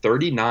scored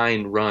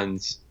 39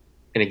 runs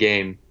in a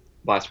game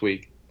last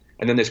week,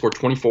 and then they scored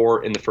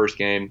 24 in the first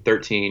game,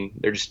 13.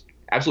 They're just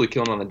absolutely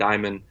killing on the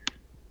diamond.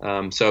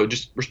 So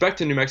just respect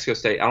to New Mexico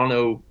State. I don't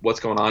know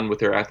what's going on with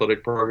their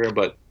athletic program,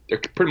 but they're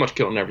pretty much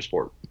killing every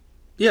sport.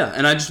 Yeah,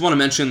 and I just want to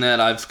mention that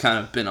I've kind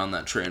of been on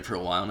that train for a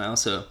while now.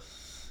 So,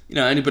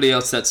 anybody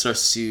else that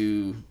starts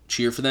to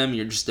cheer for them,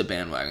 you're just a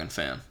bandwagon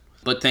fan.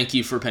 But thank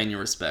you for paying your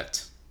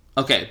respect.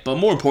 Okay, but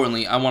more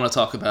importantly, I want to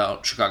talk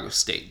about Chicago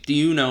State. Do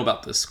you know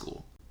about this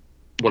school?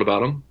 What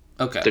about them?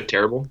 Okay. They're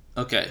terrible.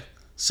 Okay.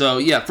 So,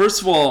 yeah,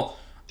 first of all...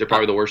 They're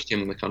probably the worst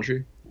team in the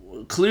country.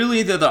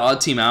 clearly they're the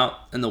odd team out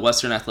in the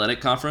Western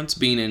Athletic Conference,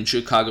 being in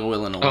Chicago,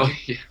 Illinois. Oh,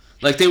 yeah.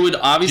 Like, they would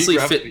obviously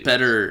fit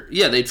better.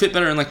 Yeah, they'd fit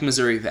better in, like,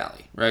 Missouri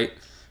Valley, right?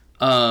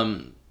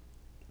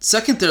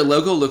 Second, their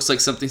logo looks like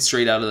something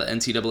straight out of the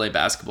NCAA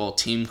basketball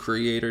team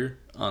creator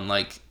on,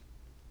 like,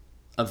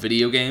 a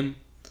video game.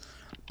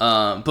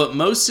 But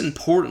most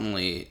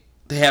importantly,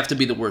 they have to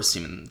be the worst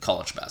team in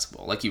college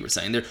basketball, like you were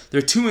saying. They're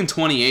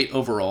 2-28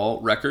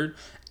 overall record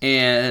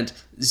and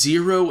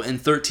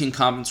 0-13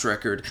 conference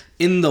record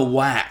in the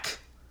WAC.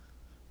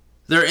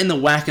 They're in the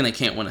WAC and they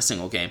can't win a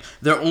single game.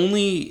 Their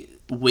only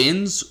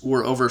wins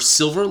were over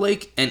Silver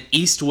Lake and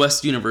East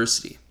West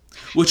University,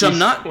 which I'm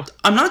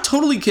not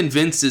totally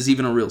convinced is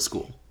even a real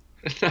school.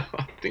 No,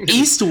 I think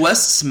East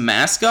West's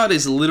mascot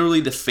is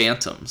literally the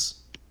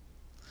Phantoms.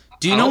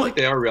 Do you I know don't what? think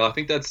they are real. I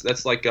think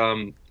that's like Do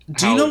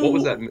you know what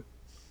was that?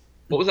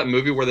 What was that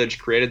movie where they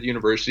just created the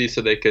university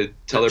so they could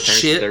tell their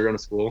parents that they were going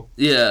to school?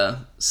 Yeah,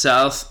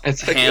 South.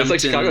 It's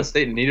like Chicago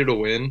State needed a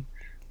win,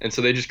 and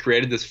so they just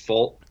created this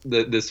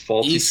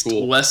faulty East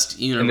school, West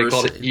University, and they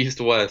called it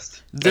East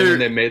West. And then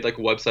they made like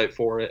a website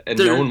for it, and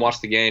no one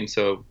watched the game,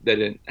 so they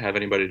didn't have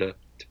anybody to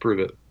prove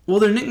it.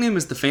 Well, their nickname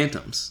is the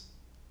Phantoms.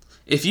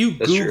 If you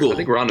That's Google, true. I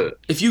think we're onto it.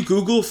 If you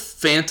Google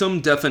Phantom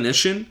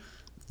definition,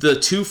 the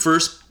two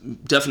first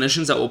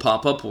definitions that will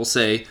pop up will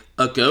say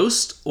a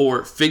ghost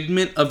or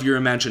figment of your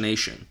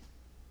imagination.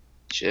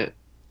 Shit.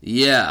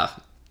 Yeah.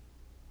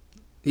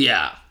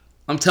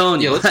 I'm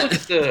telling you. Let's look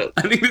at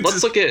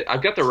the.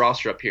 I've got the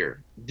roster up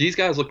here. These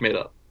guys look made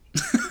up.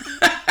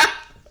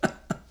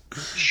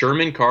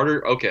 Sherman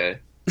Carter, okay.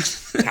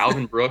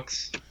 Calvin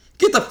Brooks.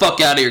 Get the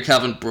fuck out of here,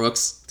 Calvin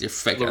Brooks. Your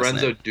fake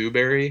Lorenzo name.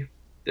 Dewberry.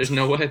 There's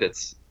no way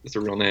that's a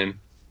real name.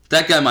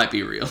 That guy might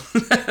be real.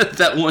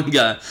 That one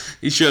guy,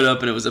 he showed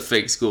up and it was a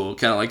fake school,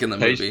 kind of like in the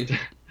movie.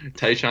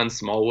 Tyshawn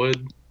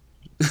Smallwood.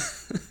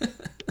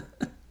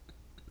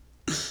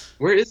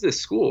 Where is this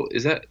school?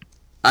 Is that?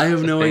 I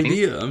have no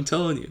idea. I'm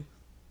telling you.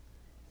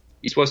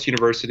 East West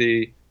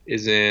University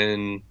is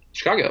in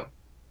Chicago.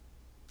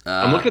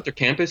 I'm looking at their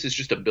campus. It's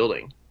just a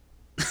building.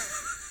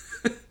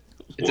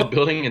 It's a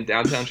building in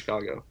downtown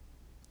Chicago.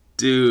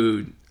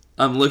 Dude,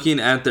 I'm looking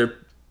at their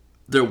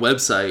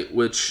website,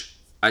 which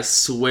I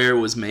swear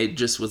was made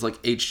just with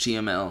like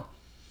HTML.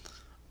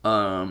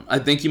 I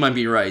think you might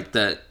be right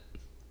that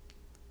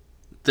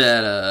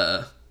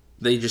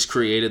they just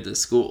created this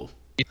school.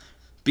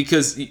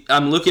 Because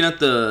I'm looking at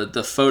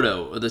the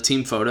photo, the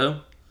team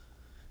photo,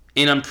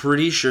 and I'm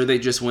pretty sure they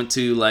just went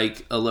to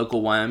like a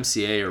local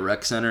YMCA or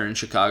rec center in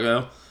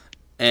Chicago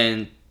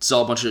and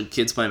saw a bunch of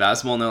kids playing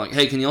basketball, and they're like,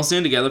 hey, can y'all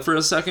stand together for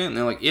a second? And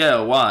they're like,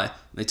 yeah, why? And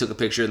they took a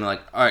picture, and they're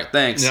like, all right,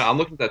 thanks. Yeah, I'm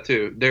looking at that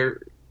too.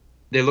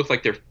 They look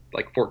like they're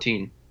like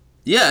 14.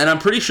 Yeah, and I'm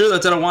pretty sure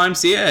that's at a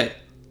YMCA.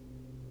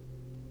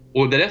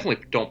 Well, they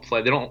definitely don't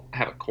play. They don't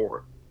have a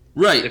court.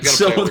 Right. They've got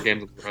to play all their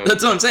games on the road.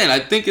 That's what I'm saying. I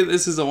think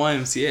this is a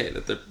YMCA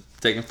that they're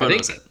taking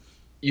photos at.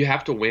 You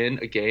have to win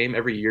a game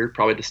every year,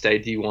 probably to stay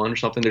D1 or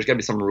something. There's got to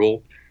be some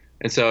rule.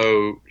 And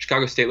so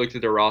Chicago State looked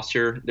at their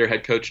roster. Their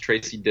head coach,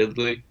 Tracy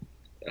Diddley,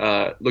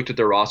 looked at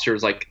their roster.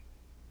 Was like,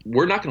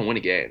 we're not going to win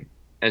a game.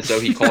 And so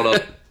he called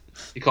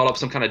up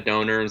some kind of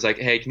donor and was like,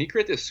 hey, can you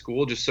create this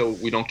school just so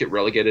we don't get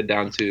relegated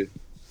down to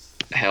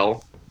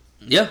hell?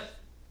 Yeah.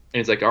 And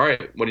he's like, all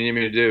right, what do you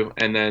need me to do?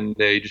 And then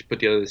they just put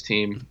together this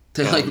team.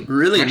 They're like,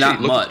 really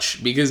not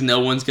much, because no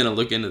one's going to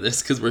look into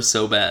this because we're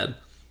so bad.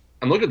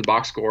 I'm looking at the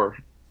box score.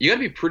 You got to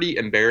be pretty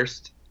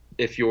embarrassed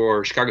if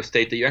you're Chicago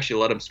State that you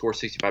actually let them score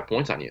 65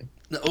 points on you.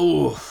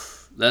 Oh,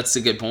 that's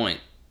a good point.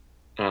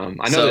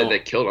 I know that they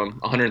killed them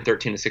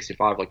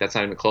 113-65. Like, that's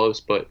not even close.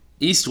 But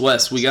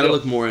East-West, we got to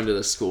look more into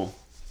this school.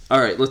 All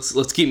right,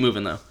 let's keep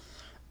moving though.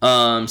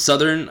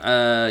 Southern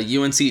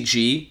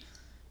UNCG.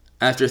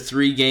 After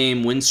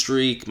 3-game win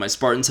streak, my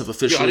Spartans have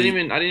officially. I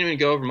didn't even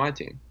go over my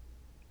team.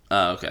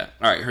 Oh, okay.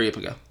 All right, hurry up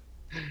and go.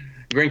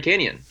 Grand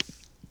Canyon.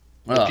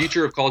 The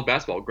future of college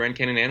basketball, Grand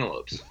Canyon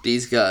Antelopes.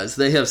 These guys,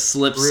 they have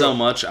slipped so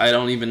much. I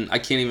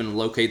can't even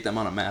locate them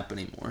on a map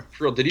anymore.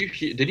 For real,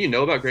 did you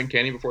know about Grand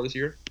Canyon before this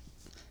year?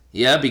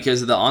 Yeah,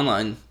 because of the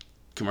online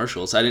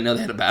commercials. I didn't know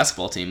they had a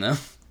basketball team though.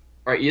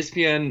 All right,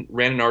 ESPN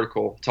ran an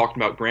article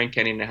talking about Grand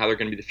Canyon and how they're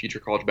going to be the future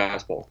of college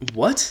basketball.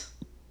 What?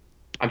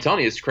 I'm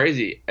telling you, it's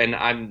crazy, and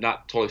I'm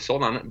not totally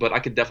sold on it, but I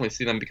could definitely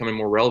see them becoming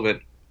more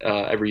relevant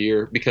every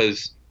year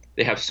because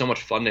they have so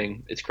much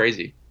funding. It's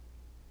crazy.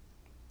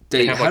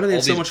 How do they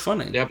have so much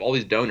funding? They have all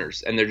these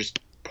donors, and they're just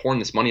pouring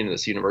this money into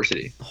this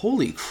university.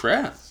 Holy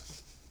crap.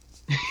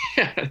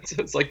 Yeah,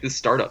 it's like this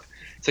startup.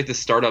 It's like this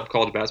startup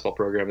college basketball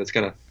program that's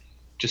going to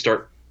just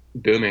start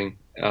booming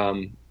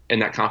in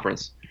that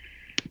conference.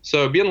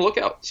 So be on the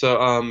lookout.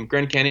 So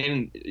Grand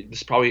Canyon,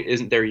 this probably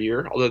isn't their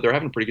year, although they're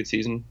having a pretty good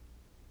season.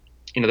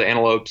 You know, the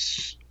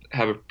Antelopes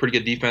have a pretty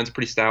good defense,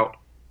 pretty stout.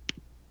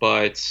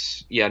 But,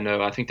 yeah,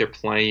 no, I think they're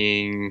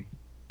playing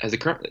I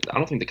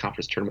don't think the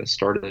conference tournament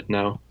started,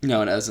 no.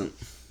 No, it hasn't.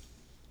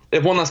 They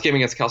have one last game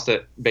against Cal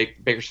State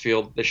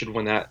Bakersfield. They should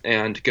win that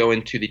and go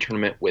into the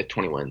tournament with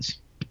 20 wins.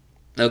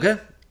 Okay.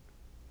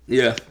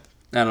 Yeah.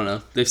 I don't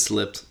know. They've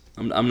slipped.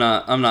 I'm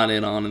not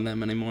in on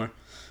them anymore.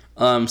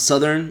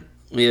 Southern,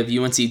 we have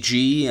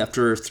UNCG.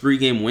 After a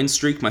 3-game win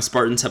streak, my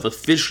Spartans have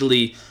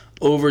officially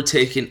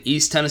overtaken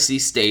East Tennessee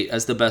State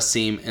as the best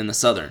team in the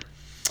Southern.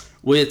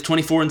 With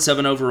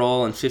 24-7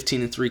 overall and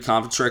 15-3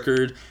 conference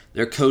record,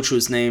 their coach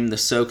was named the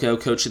SoCo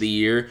Coach of the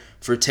Year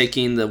for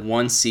taking the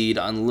 1 seed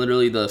on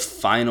literally the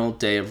final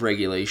day of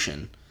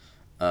regulation,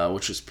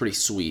 which was pretty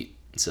sweet.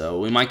 So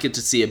we might get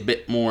to see a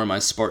bit more of my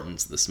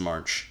Spartans this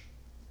March.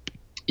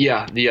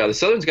 Yeah, the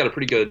Southern's got a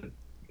pretty good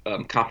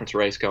conference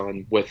race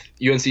going with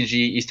UNCG,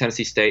 East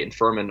Tennessee State, and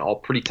Furman all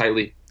pretty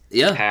tightly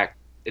packed.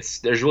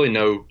 There's really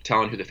no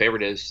telling who the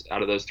favorite is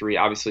out of those 3.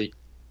 Obviously,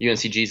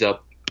 UNCG's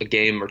up a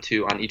game or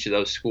 2 on each of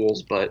those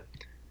schools, but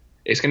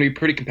it's going to be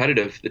pretty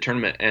competitive, the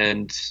tournament,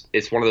 and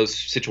it's one of those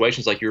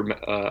situations like you were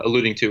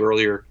alluding to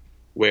earlier,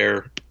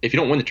 where if you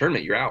don't win the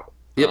tournament, you're out.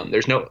 Yep.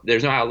 There's no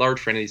at-large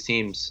for any of these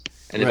teams,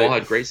 and they've all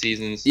had great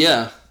seasons.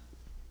 Yeah.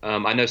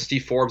 I know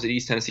Steve Forbes at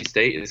East Tennessee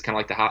State is kind of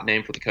like the hot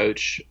name for the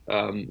coach.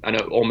 I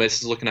know Ole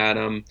Miss is looking at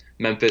him.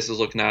 Memphis is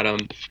looking at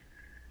him.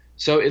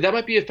 So that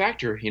might be a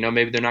factor.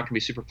 Maybe they're not going to be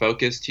super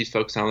focused. He's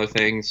focused on other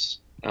things.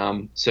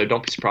 So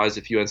don't be surprised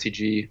if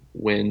UNCG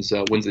wins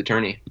the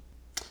tourney.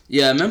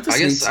 Yeah, Memphis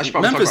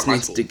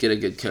needs to get a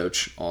good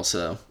coach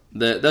also.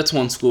 That's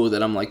one school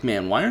that I'm like,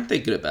 man, why aren't they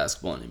good at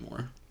basketball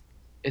anymore?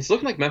 It's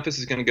looking like Memphis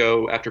is going to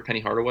go after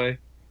Penny Hardaway.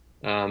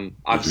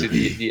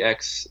 Obviously the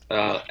ex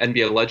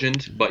NBA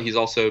legend, but he's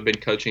also been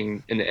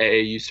coaching in the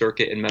AAU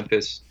circuit in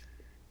Memphis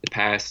the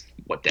past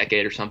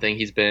decade or something.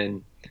 He's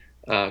been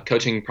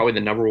coaching probably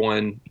the number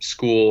 1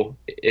 school,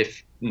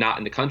 if not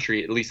in the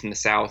country, at least in the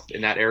South,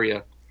 in that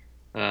area.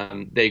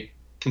 They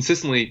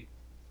consistently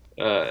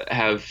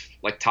have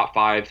like top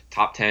 5,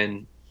 top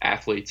 10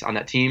 athletes on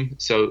that team.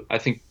 So I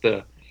think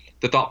the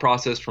thought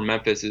process for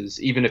Memphis is,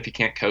 even if he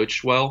can't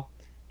coach well,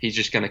 he's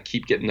just going to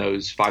keep getting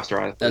those 5-star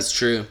athletes. That's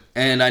true.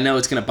 And I know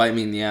it's going to bite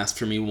me in the ass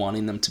for me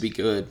wanting them to be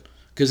good,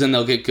 because then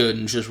they'll get good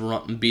and just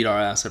run and beat our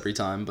ass every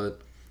time.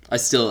 But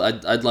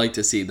I'd like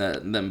to see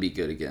them be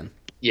good again.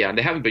 Yeah, and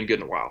they haven't been good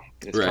in a while.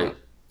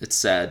 It's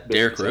sad.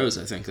 Derrick Rose,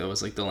 I think that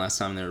was like the last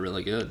time they were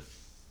really good.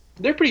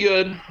 They're pretty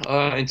good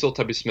until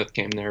Tubby Smith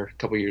came there a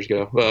couple years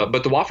ago.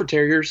 But the Wofford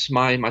Terriers,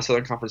 my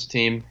Southern Conference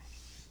team,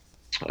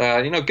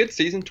 good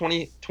season,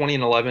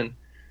 20-11.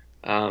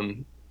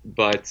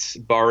 But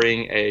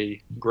barring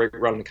a great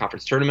run in the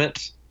conference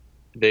tournament,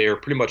 they are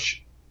pretty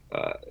much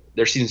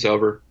their season's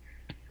over.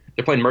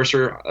 They're playing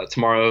Mercer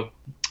tomorrow.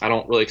 I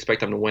don't really expect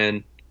them to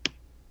win,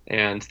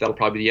 and that'll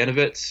probably be the end of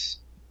it.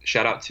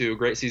 Shout out to a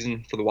great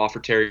season for the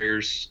Wofford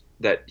Terriers,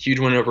 that huge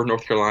win over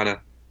North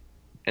Carolina,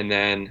 and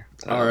then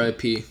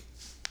R.I.P.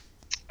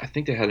 I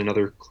think they had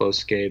another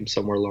close game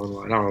somewhere along the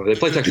line. I don't know. They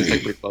played Texas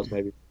Tech pretty close,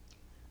 maybe.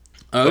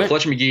 But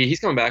Fletcher McGee, he's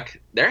coming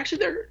back.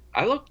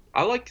 I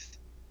like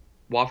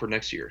Wofford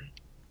next year.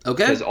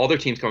 Okay. Because all their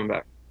teams coming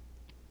back.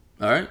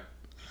 All right.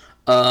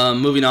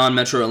 Moving on,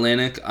 Metro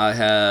Atlantic, I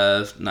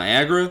have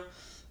Niagara.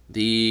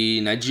 The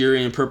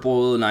Nigerian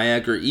Purple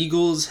Niagara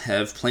Eagles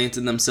have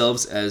planted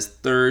themselves as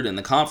 3rd in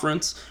the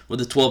conference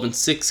with a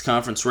 12-6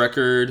 conference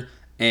record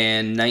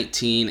and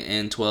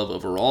 19-12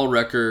 overall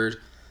record.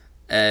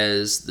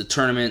 As the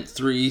tournament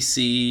 3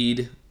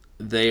 seed,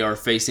 they are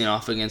facing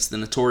off against the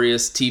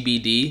notorious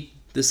TBD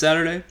this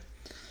Saturday.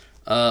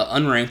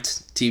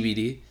 Unranked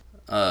TBD.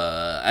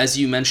 As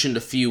you mentioned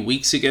a few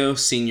weeks ago,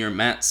 senior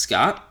Matt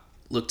Scott,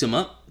 looked him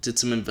up, did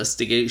some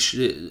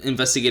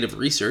investigative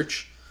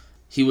research.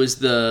 He was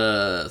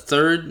the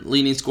 3rd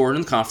leading scorer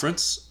in the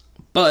conference,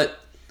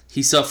 but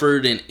he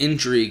suffered an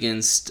injury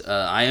against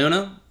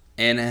Iona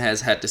and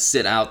has had to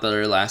sit out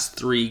their last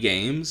 3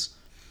 games.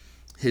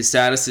 His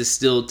status is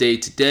still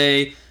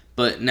day-to-day,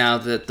 but now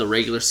that the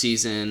regular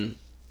season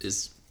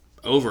is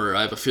over,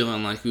 I have a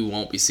feeling like we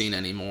won't be seeing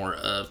any more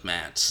of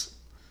Matt.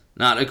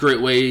 Not a great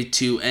way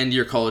to end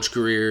your college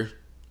career.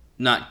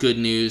 Not good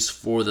news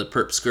for the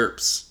Perp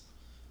Skirps,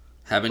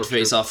 having to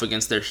face off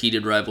against their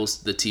heated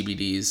rivals, the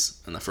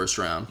TBDs, in the first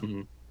round.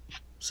 Mm-hmm.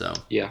 So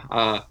yeah,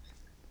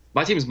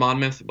 my team is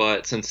Monmouth,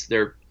 but since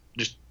they're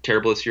just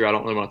terrible this year, I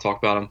don't really want to talk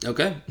about them.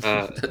 Okay,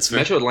 that's fair.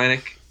 Metro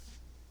Atlantic,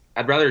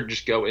 I'd rather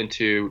just go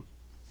into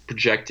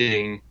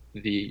projecting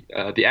the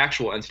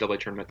actual NCAA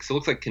tournament, because it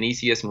looks like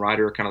Canisius and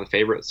Ryder are kind of the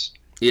favorites.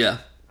 Yeah.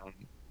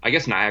 I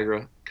guess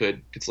Niagara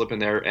could slip in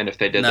there, and if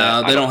they did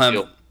that, they don't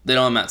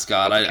have Matt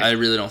Scott. Okay. I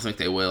really don't think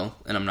they will,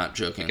 and I'm not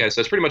joking. Okay,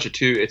 so it's pretty much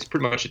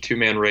a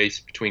two-man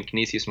race between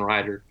Canisius and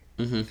Ryder.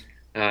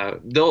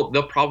 Mm-hmm.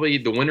 They'll probably,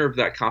 the winner of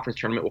that conference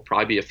tournament will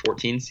probably be a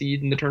 14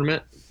 seed in the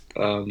tournament,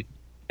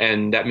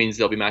 and that means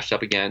they'll be matched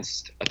up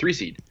against a 3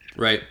 seed.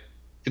 Right.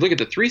 If you look at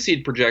the 3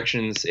 seed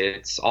projections,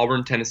 it's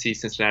Auburn, Tennessee,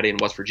 Cincinnati,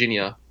 and West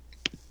Virginia.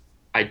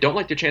 I don't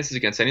like their chances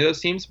against any of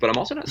those teams, but I'm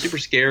also not super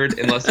scared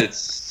unless it's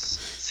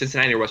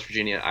Cincinnati or West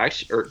Virginia,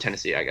 or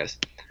Tennessee, I guess.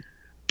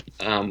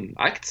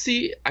 I could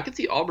see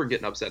Auburn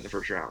getting upset in the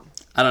first round.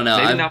 I don't know.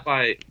 Maybe not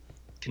by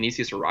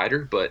Canisius or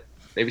Ryder, but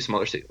maybe some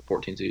other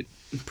 14 seed.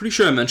 I'm pretty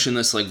sure I mentioned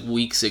this like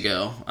weeks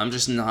ago. I'm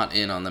just not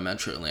in on the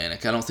Metro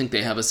Atlantic. I don't think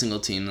they have a single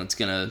team that's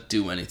gonna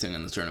do anything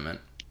in the tournament.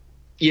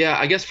 Yeah,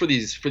 I guess for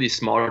these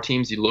smaller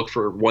teams, you look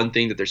for one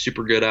thing that they're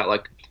super good at.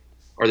 Like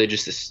are they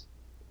just this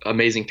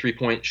amazing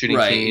 3-point shooting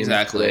Right, team?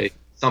 exactly.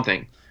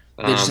 Something.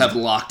 They just have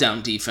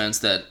lockdown defense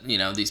that, you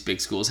know, these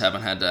big schools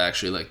haven't had to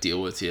actually like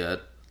deal with yet.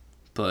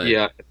 But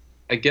yeah,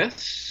 I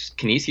guess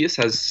Canisius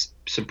has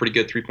some pretty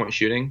good 3-point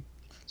shooting.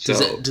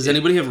 So does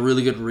anybody have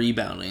really good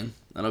rebounding?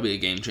 That'll be a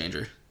game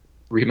changer.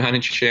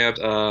 Rebounding champ.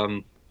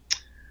 No,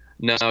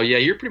 yeah,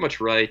 you're pretty much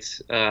right.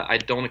 I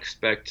don't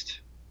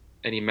expect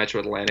any Metro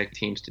Atlantic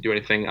teams to do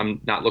anything.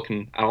 I'm not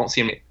looking. I don't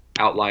see any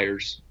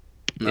outliers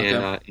in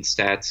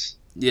stats.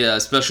 Yeah,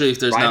 especially if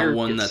there's not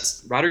one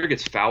that's... Ryder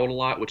gets fouled a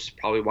lot, which is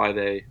probably why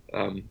they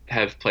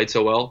have played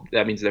so well.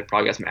 That means they've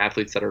probably got some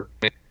athletes that are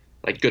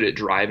like good at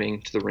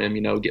driving to the rim,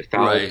 you know, get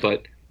fouled. Right.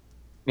 But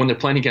when they're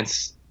playing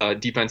against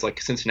defense like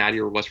Cincinnati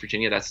or West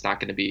Virginia, that's not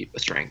going to be a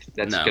strength.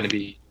 That's going to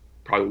be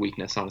probably a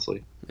weakness,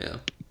 honestly. Yeah.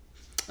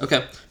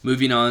 Okay,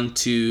 moving on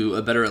to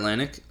a better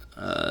Atlantic.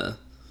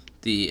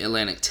 The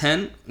Atlantic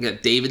 10, we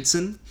got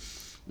Davidson.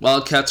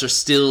 Wildcats are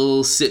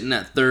still sitting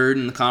at third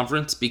in the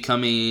conference,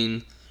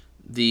 becoming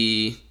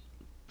the...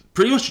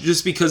 pretty much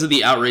just because of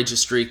the outrageous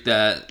streak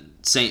that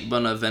St.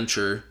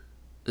 Bonaventure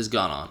has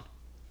gone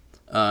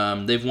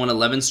on. They've won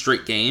 11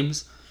 straight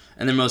games,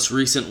 and their most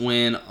recent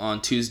win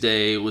on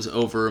Tuesday was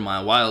over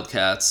my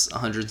Wildcats,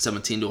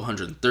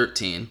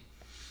 117-113.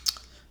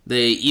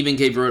 They even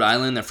gave Rhode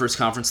Island their first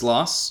conference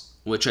loss,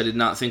 which I did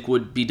not think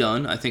would be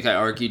done. I think I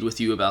argued with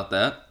you about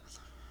that.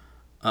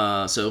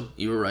 So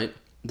you were right.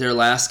 Their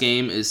last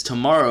game is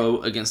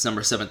tomorrow against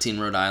number 17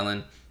 Rhode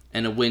Island,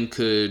 and a win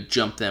could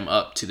jump them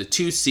up to the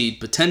 2 seed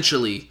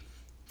potentially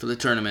for the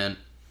tournament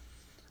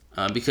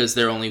because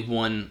they only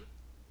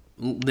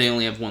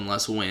have one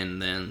less win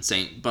than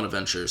St.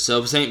 Bonaventure.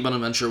 So St.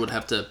 Bonaventure would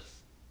have to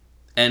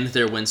end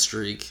their win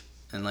streak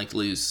and like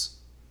lose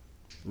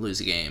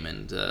a game,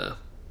 and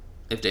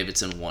if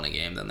Davidson won a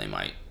game, then they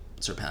might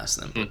surpass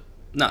them. But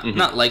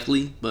not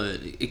likely, but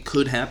it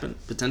could happen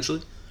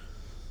potentially.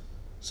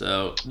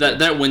 So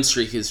that win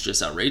streak is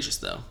just outrageous,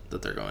 though,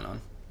 that they're going on.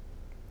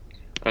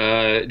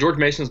 George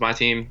Mason's my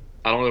team.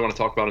 I don't really want to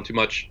talk about them too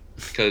much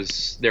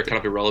because they're kind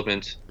of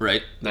irrelevant.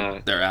 Right,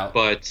 they're out.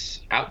 But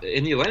out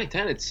in the Atlantic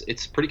 10,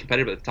 it's pretty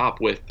competitive at the top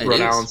with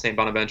Rhode Island, St.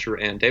 Bonaventure,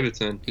 and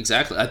Davidson.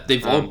 Exactly.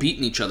 They've all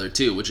beaten each other,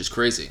 too, which is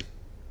crazy.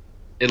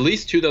 At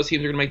least 2 of those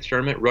teams are going to make the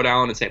tournament. Rhode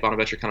Island and St.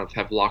 Bonaventure kind of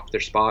have locked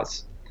their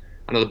spots.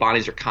 I know the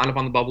Bonnies are kind of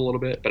on the bubble a little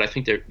bit, but I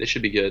think they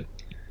should be good.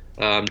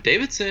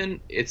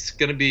 Davidson, it's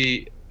going to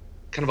be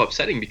kind of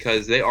upsetting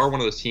because they are one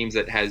of those teams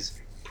that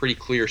has pretty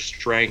clear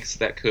strengths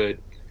that could,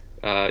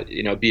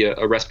 be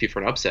a recipe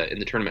for an upset in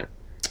the tournament.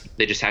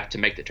 They just have to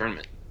make the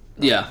tournament.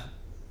 Yeah,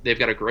 they've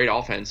got a great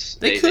offense.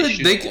 They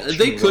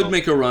could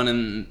make a run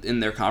in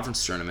their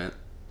conference tournament,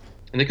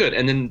 and they could.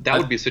 And then that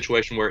would be a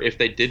situation where if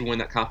they did win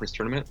that conference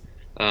tournament,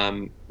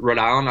 Rhode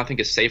Island I think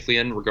is safely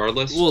in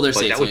regardless. Well, they're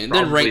safely in.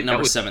 They're ranked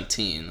number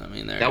 17. I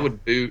mean, that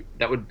would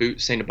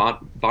boot St.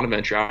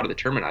 Bonaventure out of the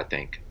tournament. I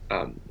think.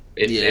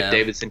 If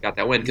Davidson got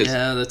that win, because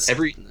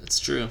that's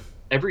true.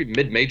 Every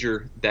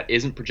mid-major that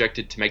isn't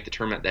projected to make the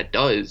tournament that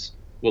does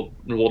will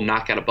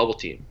knock out a bubble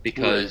team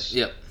because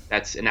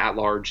that's an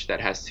at-large that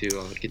has to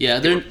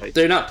get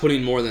they're not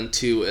putting more than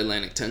 2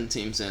 Atlantic 10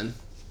 teams in.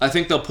 I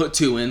think they'll put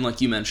 2 in, like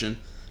you mentioned,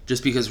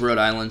 just because Rhode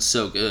Island's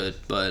so good.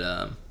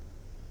 But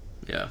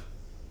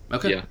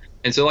okay. Yeah,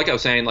 and so like I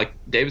was saying, like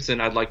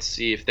Davidson, I'd like to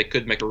see if they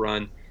could make a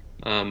run.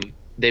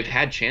 They've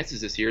had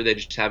chances this year. They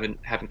just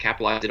haven't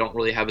capitalized. They don't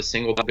really have a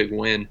single big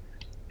win,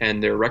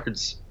 and their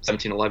record's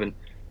 17-11.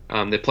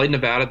 They played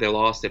Nevada, they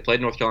lost. They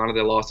played North Carolina,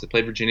 they lost. They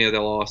played Virginia, they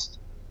lost.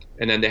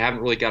 And then they haven't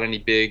really got any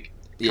big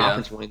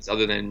conference wins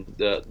other than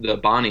the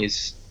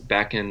Bonnies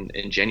back in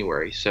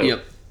January. So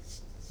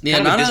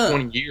kind of a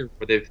disappointing year,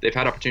 but they've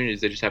had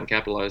opportunities. They just haven't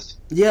capitalized.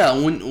 Yeah,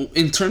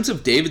 in terms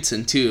of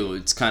Davidson too,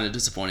 it's kind of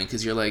disappointing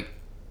because you're like,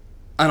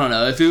 I don't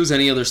know. If it was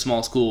any other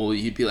small school,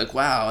 you'd be like,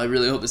 wow, I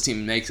really hope this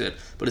team makes it.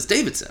 But it's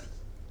Davidson.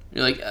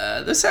 You're like,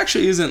 this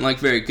actually isn't like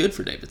very good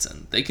for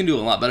Davidson. They can do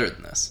a lot better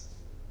than this.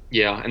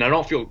 Yeah, and I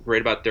don't feel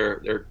great about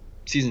their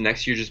season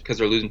next year just because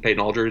they're losing Peyton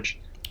Aldridge,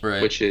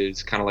 which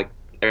is kind of like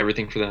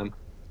everything for them.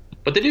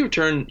 But they do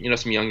return,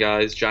 some young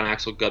guys, John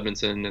Axel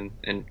Gudmundsson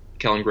and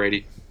Kellen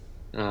Grady.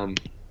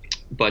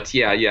 But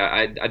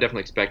I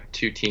definitely expect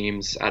 2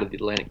 teams out of the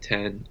Atlantic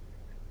 10.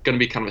 Going to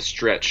be kind of a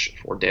stretch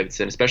for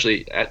Davidson,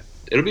 especially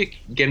it'll be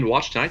a game to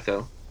watch tonight,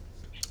 though.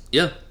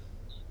 Yeah.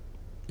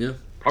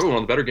 Probably one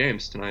of the better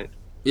games tonight.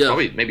 Yeah.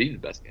 Probably maybe the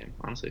best game,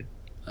 honestly.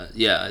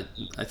 I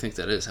think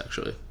that is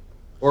actually.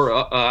 Or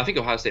I think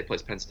Ohio State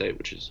plays Penn State,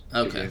 which is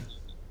okay.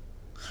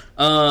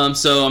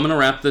 So I'm gonna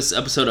wrap this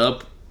episode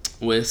up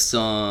with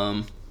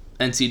some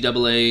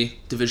NCAA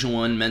Division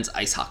I men's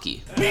ice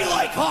hockey. Me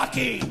like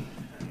hockey.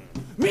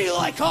 Me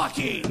like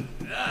hockey.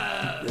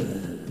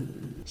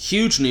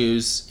 Huge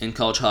news in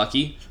college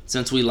hockey.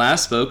 Since we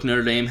last spoke,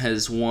 Notre Dame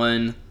has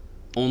won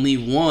only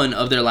 1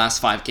 of their last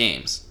 5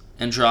 games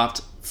and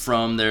dropped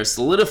from their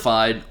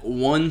solidified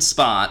 1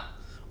 spot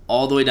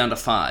all the way down to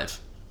 5.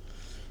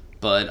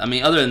 But, I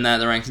mean, other than that,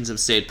 the rankings have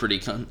stayed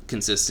pretty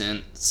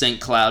consistent.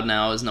 St. Cloud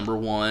now is number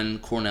 1,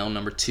 Cornell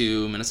number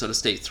 2, Minnesota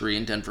State 3,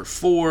 and Denver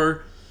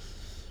 4.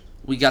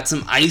 We got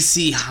some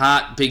icy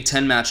hot Big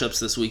Ten matchups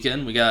this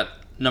weekend. We got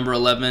number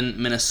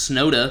 11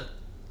 Minnesota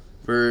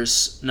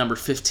versus number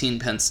 15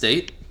 Penn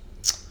State.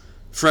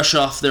 Fresh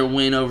off their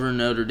win over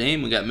Notre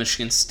Dame, we got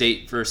Michigan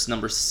State versus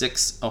number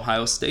 6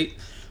 Ohio State.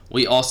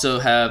 We also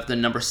have the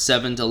number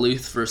 7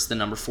 Duluth versus the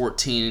number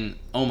 14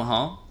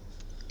 Omaha.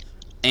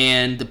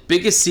 And the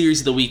biggest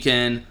series of the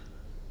weekend,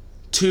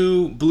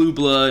 2 blue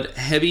blood,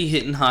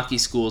 heavy-hitting hockey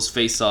schools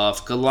face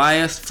off.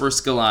 Goliath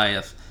versus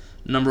Goliath.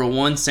 Number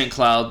 1 St.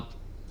 Cloud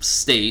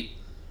State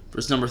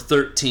versus number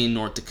 13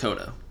 North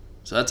Dakota.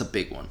 So that's a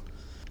big one.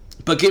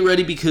 But get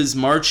ready, because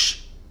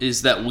March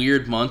is that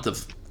weird month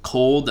of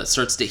cold that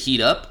starts to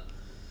heat up.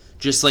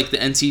 Just like the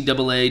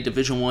NCAA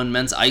Division I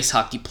men's ice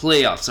hockey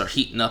playoffs are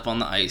heating up on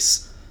the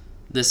ice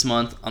this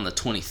month on the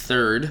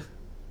 23rd.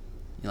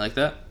 You like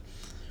that?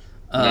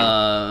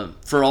 No.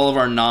 For all of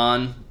our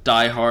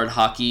non-diehard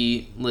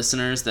hockey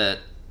listeners that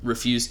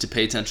refuse to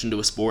pay attention to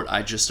a sport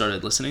I just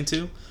started listening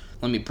to,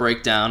 let me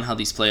break down how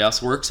these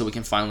playoffs work so we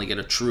can finally get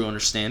a true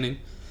understanding.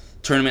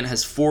 The tournament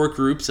has 4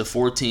 groups of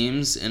 4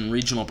 teams in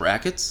regional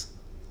brackets.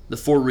 The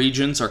 4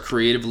 regions are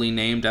creatively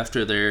named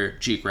after their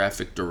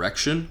geographic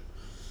direction.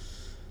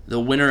 The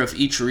winner of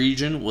each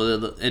region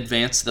will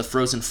advance to the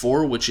Frozen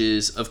Four, which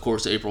is, of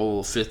course,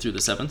 April 5th through the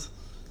 7th.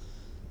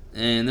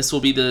 And this will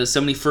be the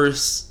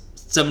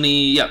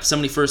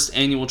 71st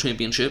annual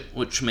championship,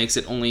 which makes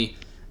it only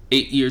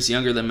 8 years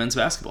younger than men's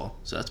basketball.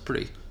 So it's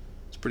pretty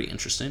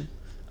interesting.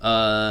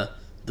 The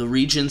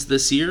regions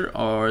this year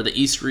are the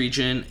East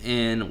region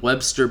in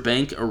Webster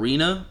Bank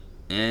Arena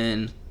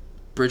in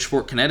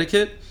Bridgeport,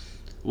 Connecticut.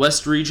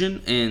 West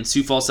region in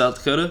Sioux Falls, South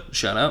Dakota.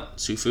 Shout out,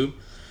 Sioux Foo.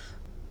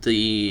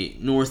 The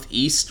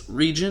Northeast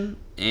region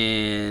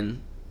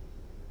in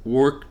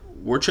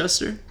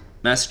Worcester,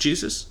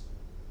 Massachusetts.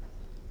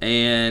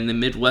 And the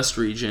Midwest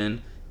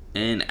region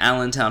in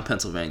Allentown,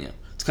 Pennsylvania.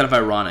 It's kind of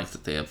ironic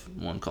that they have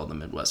one called the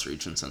Midwest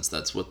region, since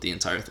that's what the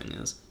entire thing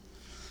is.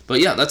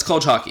 But yeah, that's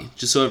college hockey,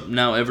 just so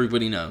now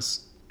everybody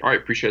knows. All right,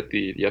 appreciate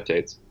the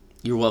updates.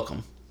 You're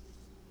welcome.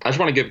 I just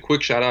want to give a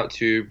quick shout out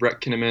to Brett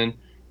Kinnaman,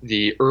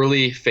 the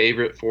early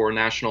favorite for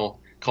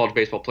National College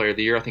Baseball Player of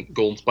the Year, I think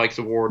Golden Spikes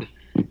Award.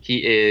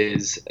 He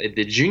is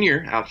the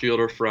junior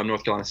outfielder from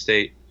North Carolina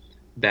State,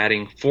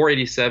 batting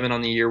 .487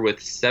 on the year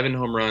with 7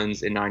 home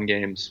runs in 9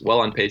 games,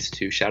 well on pace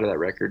to shatter that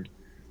record.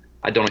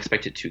 I don't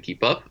expect it to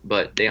keep up,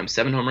 but damn,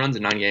 7 home runs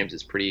in 9 games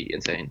is pretty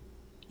insane.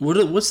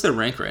 What's their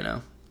rank right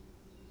now?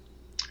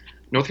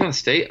 North Carolina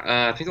State,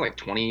 I think like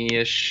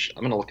 20-ish.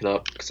 I'm going to look it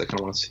up because I kind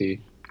of want to see.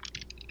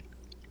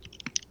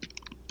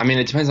 I mean,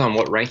 it depends on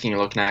what ranking you're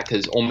looking at,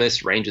 because Ole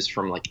Miss ranges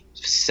from like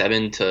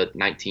 7 to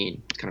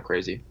 19. It's kind of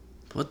crazy.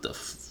 What the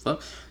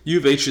fuck? U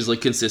of H is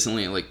like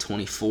consistently at like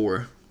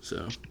 24.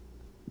 So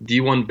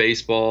D1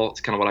 baseball,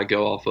 it's kind of what I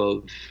go off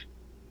of.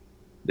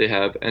 They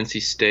have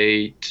NC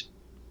State.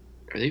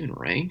 Are they even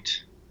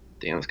ranked?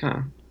 Damn, that's kind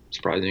of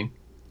surprising.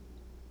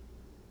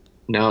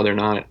 No, they're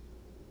not.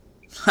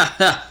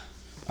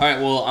 All right,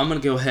 well, I'm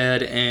going to go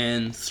ahead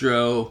and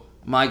throw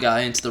my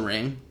guy into the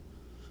ring,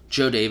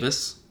 Joe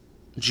Davis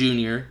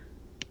Jr.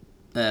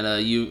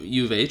 at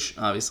U of H,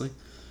 obviously.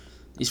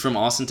 He's from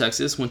Austin,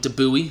 Texas. Went to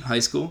Bowie High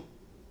School.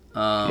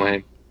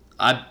 I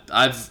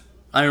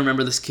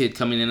remember this kid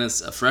coming in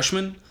as a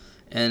freshman,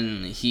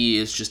 and he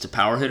is just a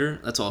power hitter.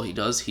 That's all he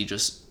does. He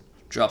just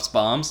drops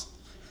bombs,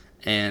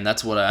 and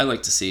that's what I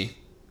like to see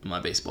in my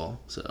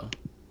baseball. So,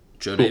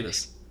 Joe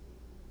Davis.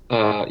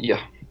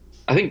 Yeah.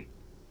 I think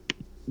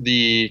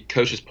the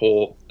coaches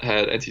poll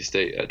had NC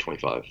State at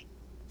 25.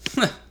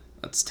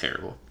 That's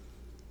terrible.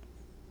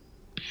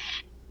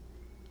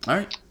 All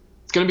right.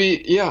 It's gonna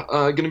be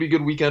a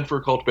good weekend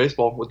for college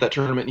baseball with that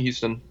tournament in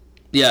Houston.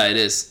 Yeah, it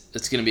is.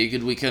 It's gonna be a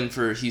good weekend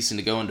for Houston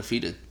to go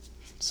undefeated.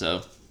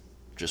 So,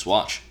 just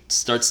watch. It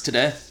starts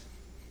today.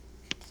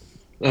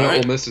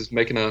 Ole Miss is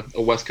making a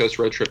West Coast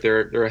road trip.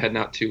 They're heading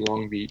out to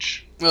Long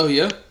Beach. Oh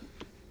yeah.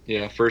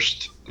 Yeah,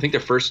 I think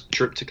their first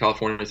trip to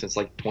California since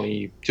like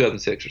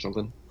 2006 or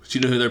something. Do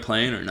you know who they're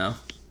playing or no?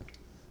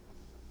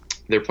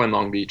 They're playing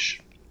Long Beach.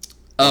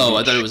 Oh,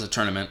 I thought it was a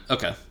tournament.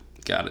 Okay,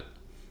 got it.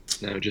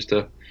 No, just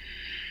a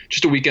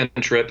weekend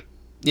trip.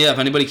 Yeah, if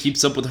anybody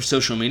keeps up with our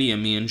social media,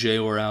 me and Jay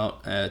were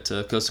out at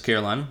Coastal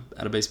Carolina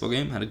at a baseball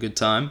game. Had a good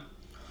time.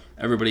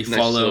 Everybody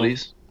follow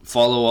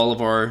all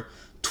of our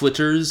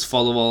Twitters,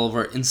 follow all of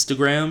our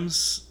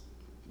Instagrams.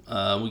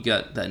 We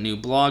got that new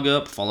blog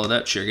up. Follow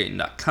that,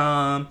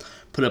 ShareGating.com.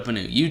 Put up a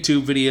new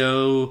YouTube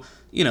video.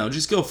 You know,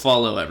 just go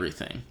follow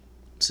everything.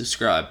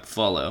 Subscribe,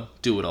 follow,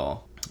 do it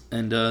all.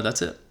 And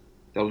that's it.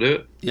 That'll do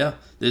it. Yeah,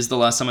 this is the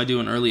last time I do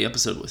an early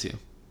episode with you.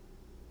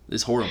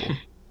 It's horrible.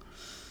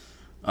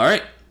 All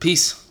right,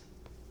 peace.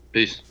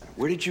 Peace.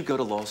 Where did you go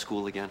to law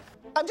school again?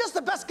 I'm just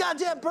the best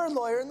goddamn bird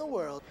lawyer in the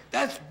world.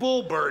 That's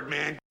bull bird,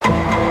 man. Now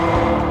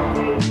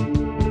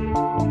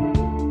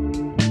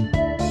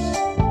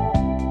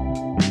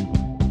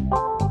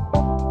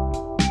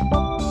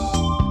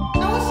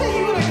let's say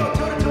you want to go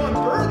toe-to-toe in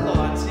bird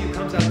law and see who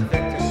comes out the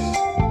victor.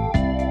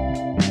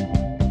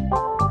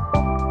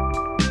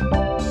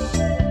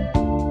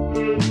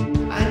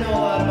 I know a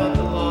lot about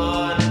the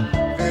law.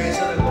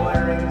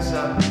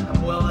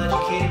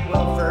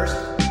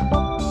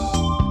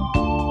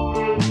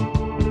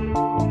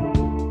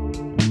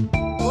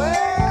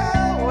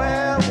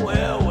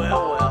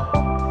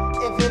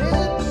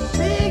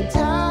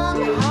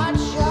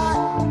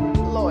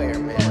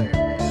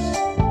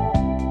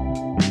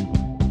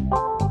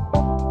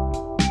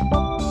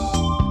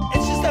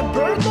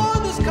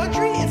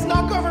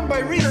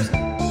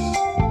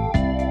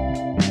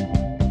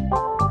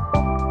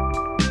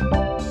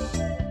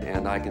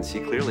 and I can see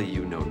clearly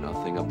you know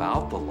nothing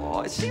about the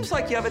law. It seems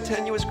like you have a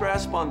tenuous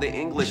grasp on the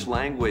English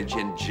language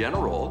in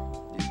general.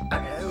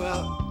 Okay,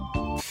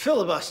 well,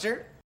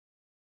 filibuster.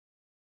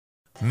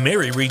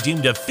 Mary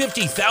redeemed a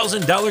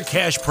 $50,000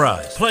 cash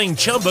prize playing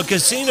Chumba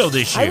Casino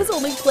this year. I was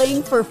only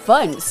playing for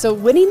fun, so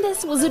winning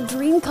this was a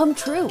dream come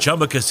true.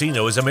 Chumba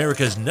Casino is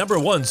America's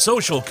 #1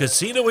 social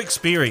casino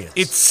experience.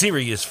 It's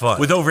serious fun.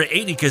 With over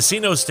 80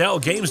 casino-style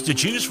games to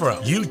choose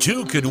from, you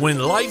too could win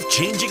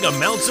life-changing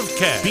amounts of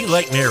cash. Be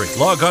like Mary.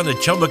 Log on to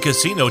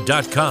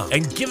ChumbaCasino.com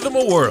and give them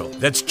a whirl.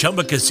 That's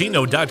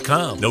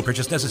ChumbaCasino.com. No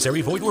purchase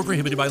necessary. Void or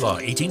prohibited by law.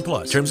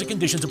 18+. Terms and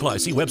conditions apply.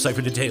 See website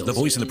for details. The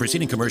voice in the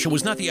preceding commercial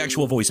was not the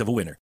actual voice of a winner.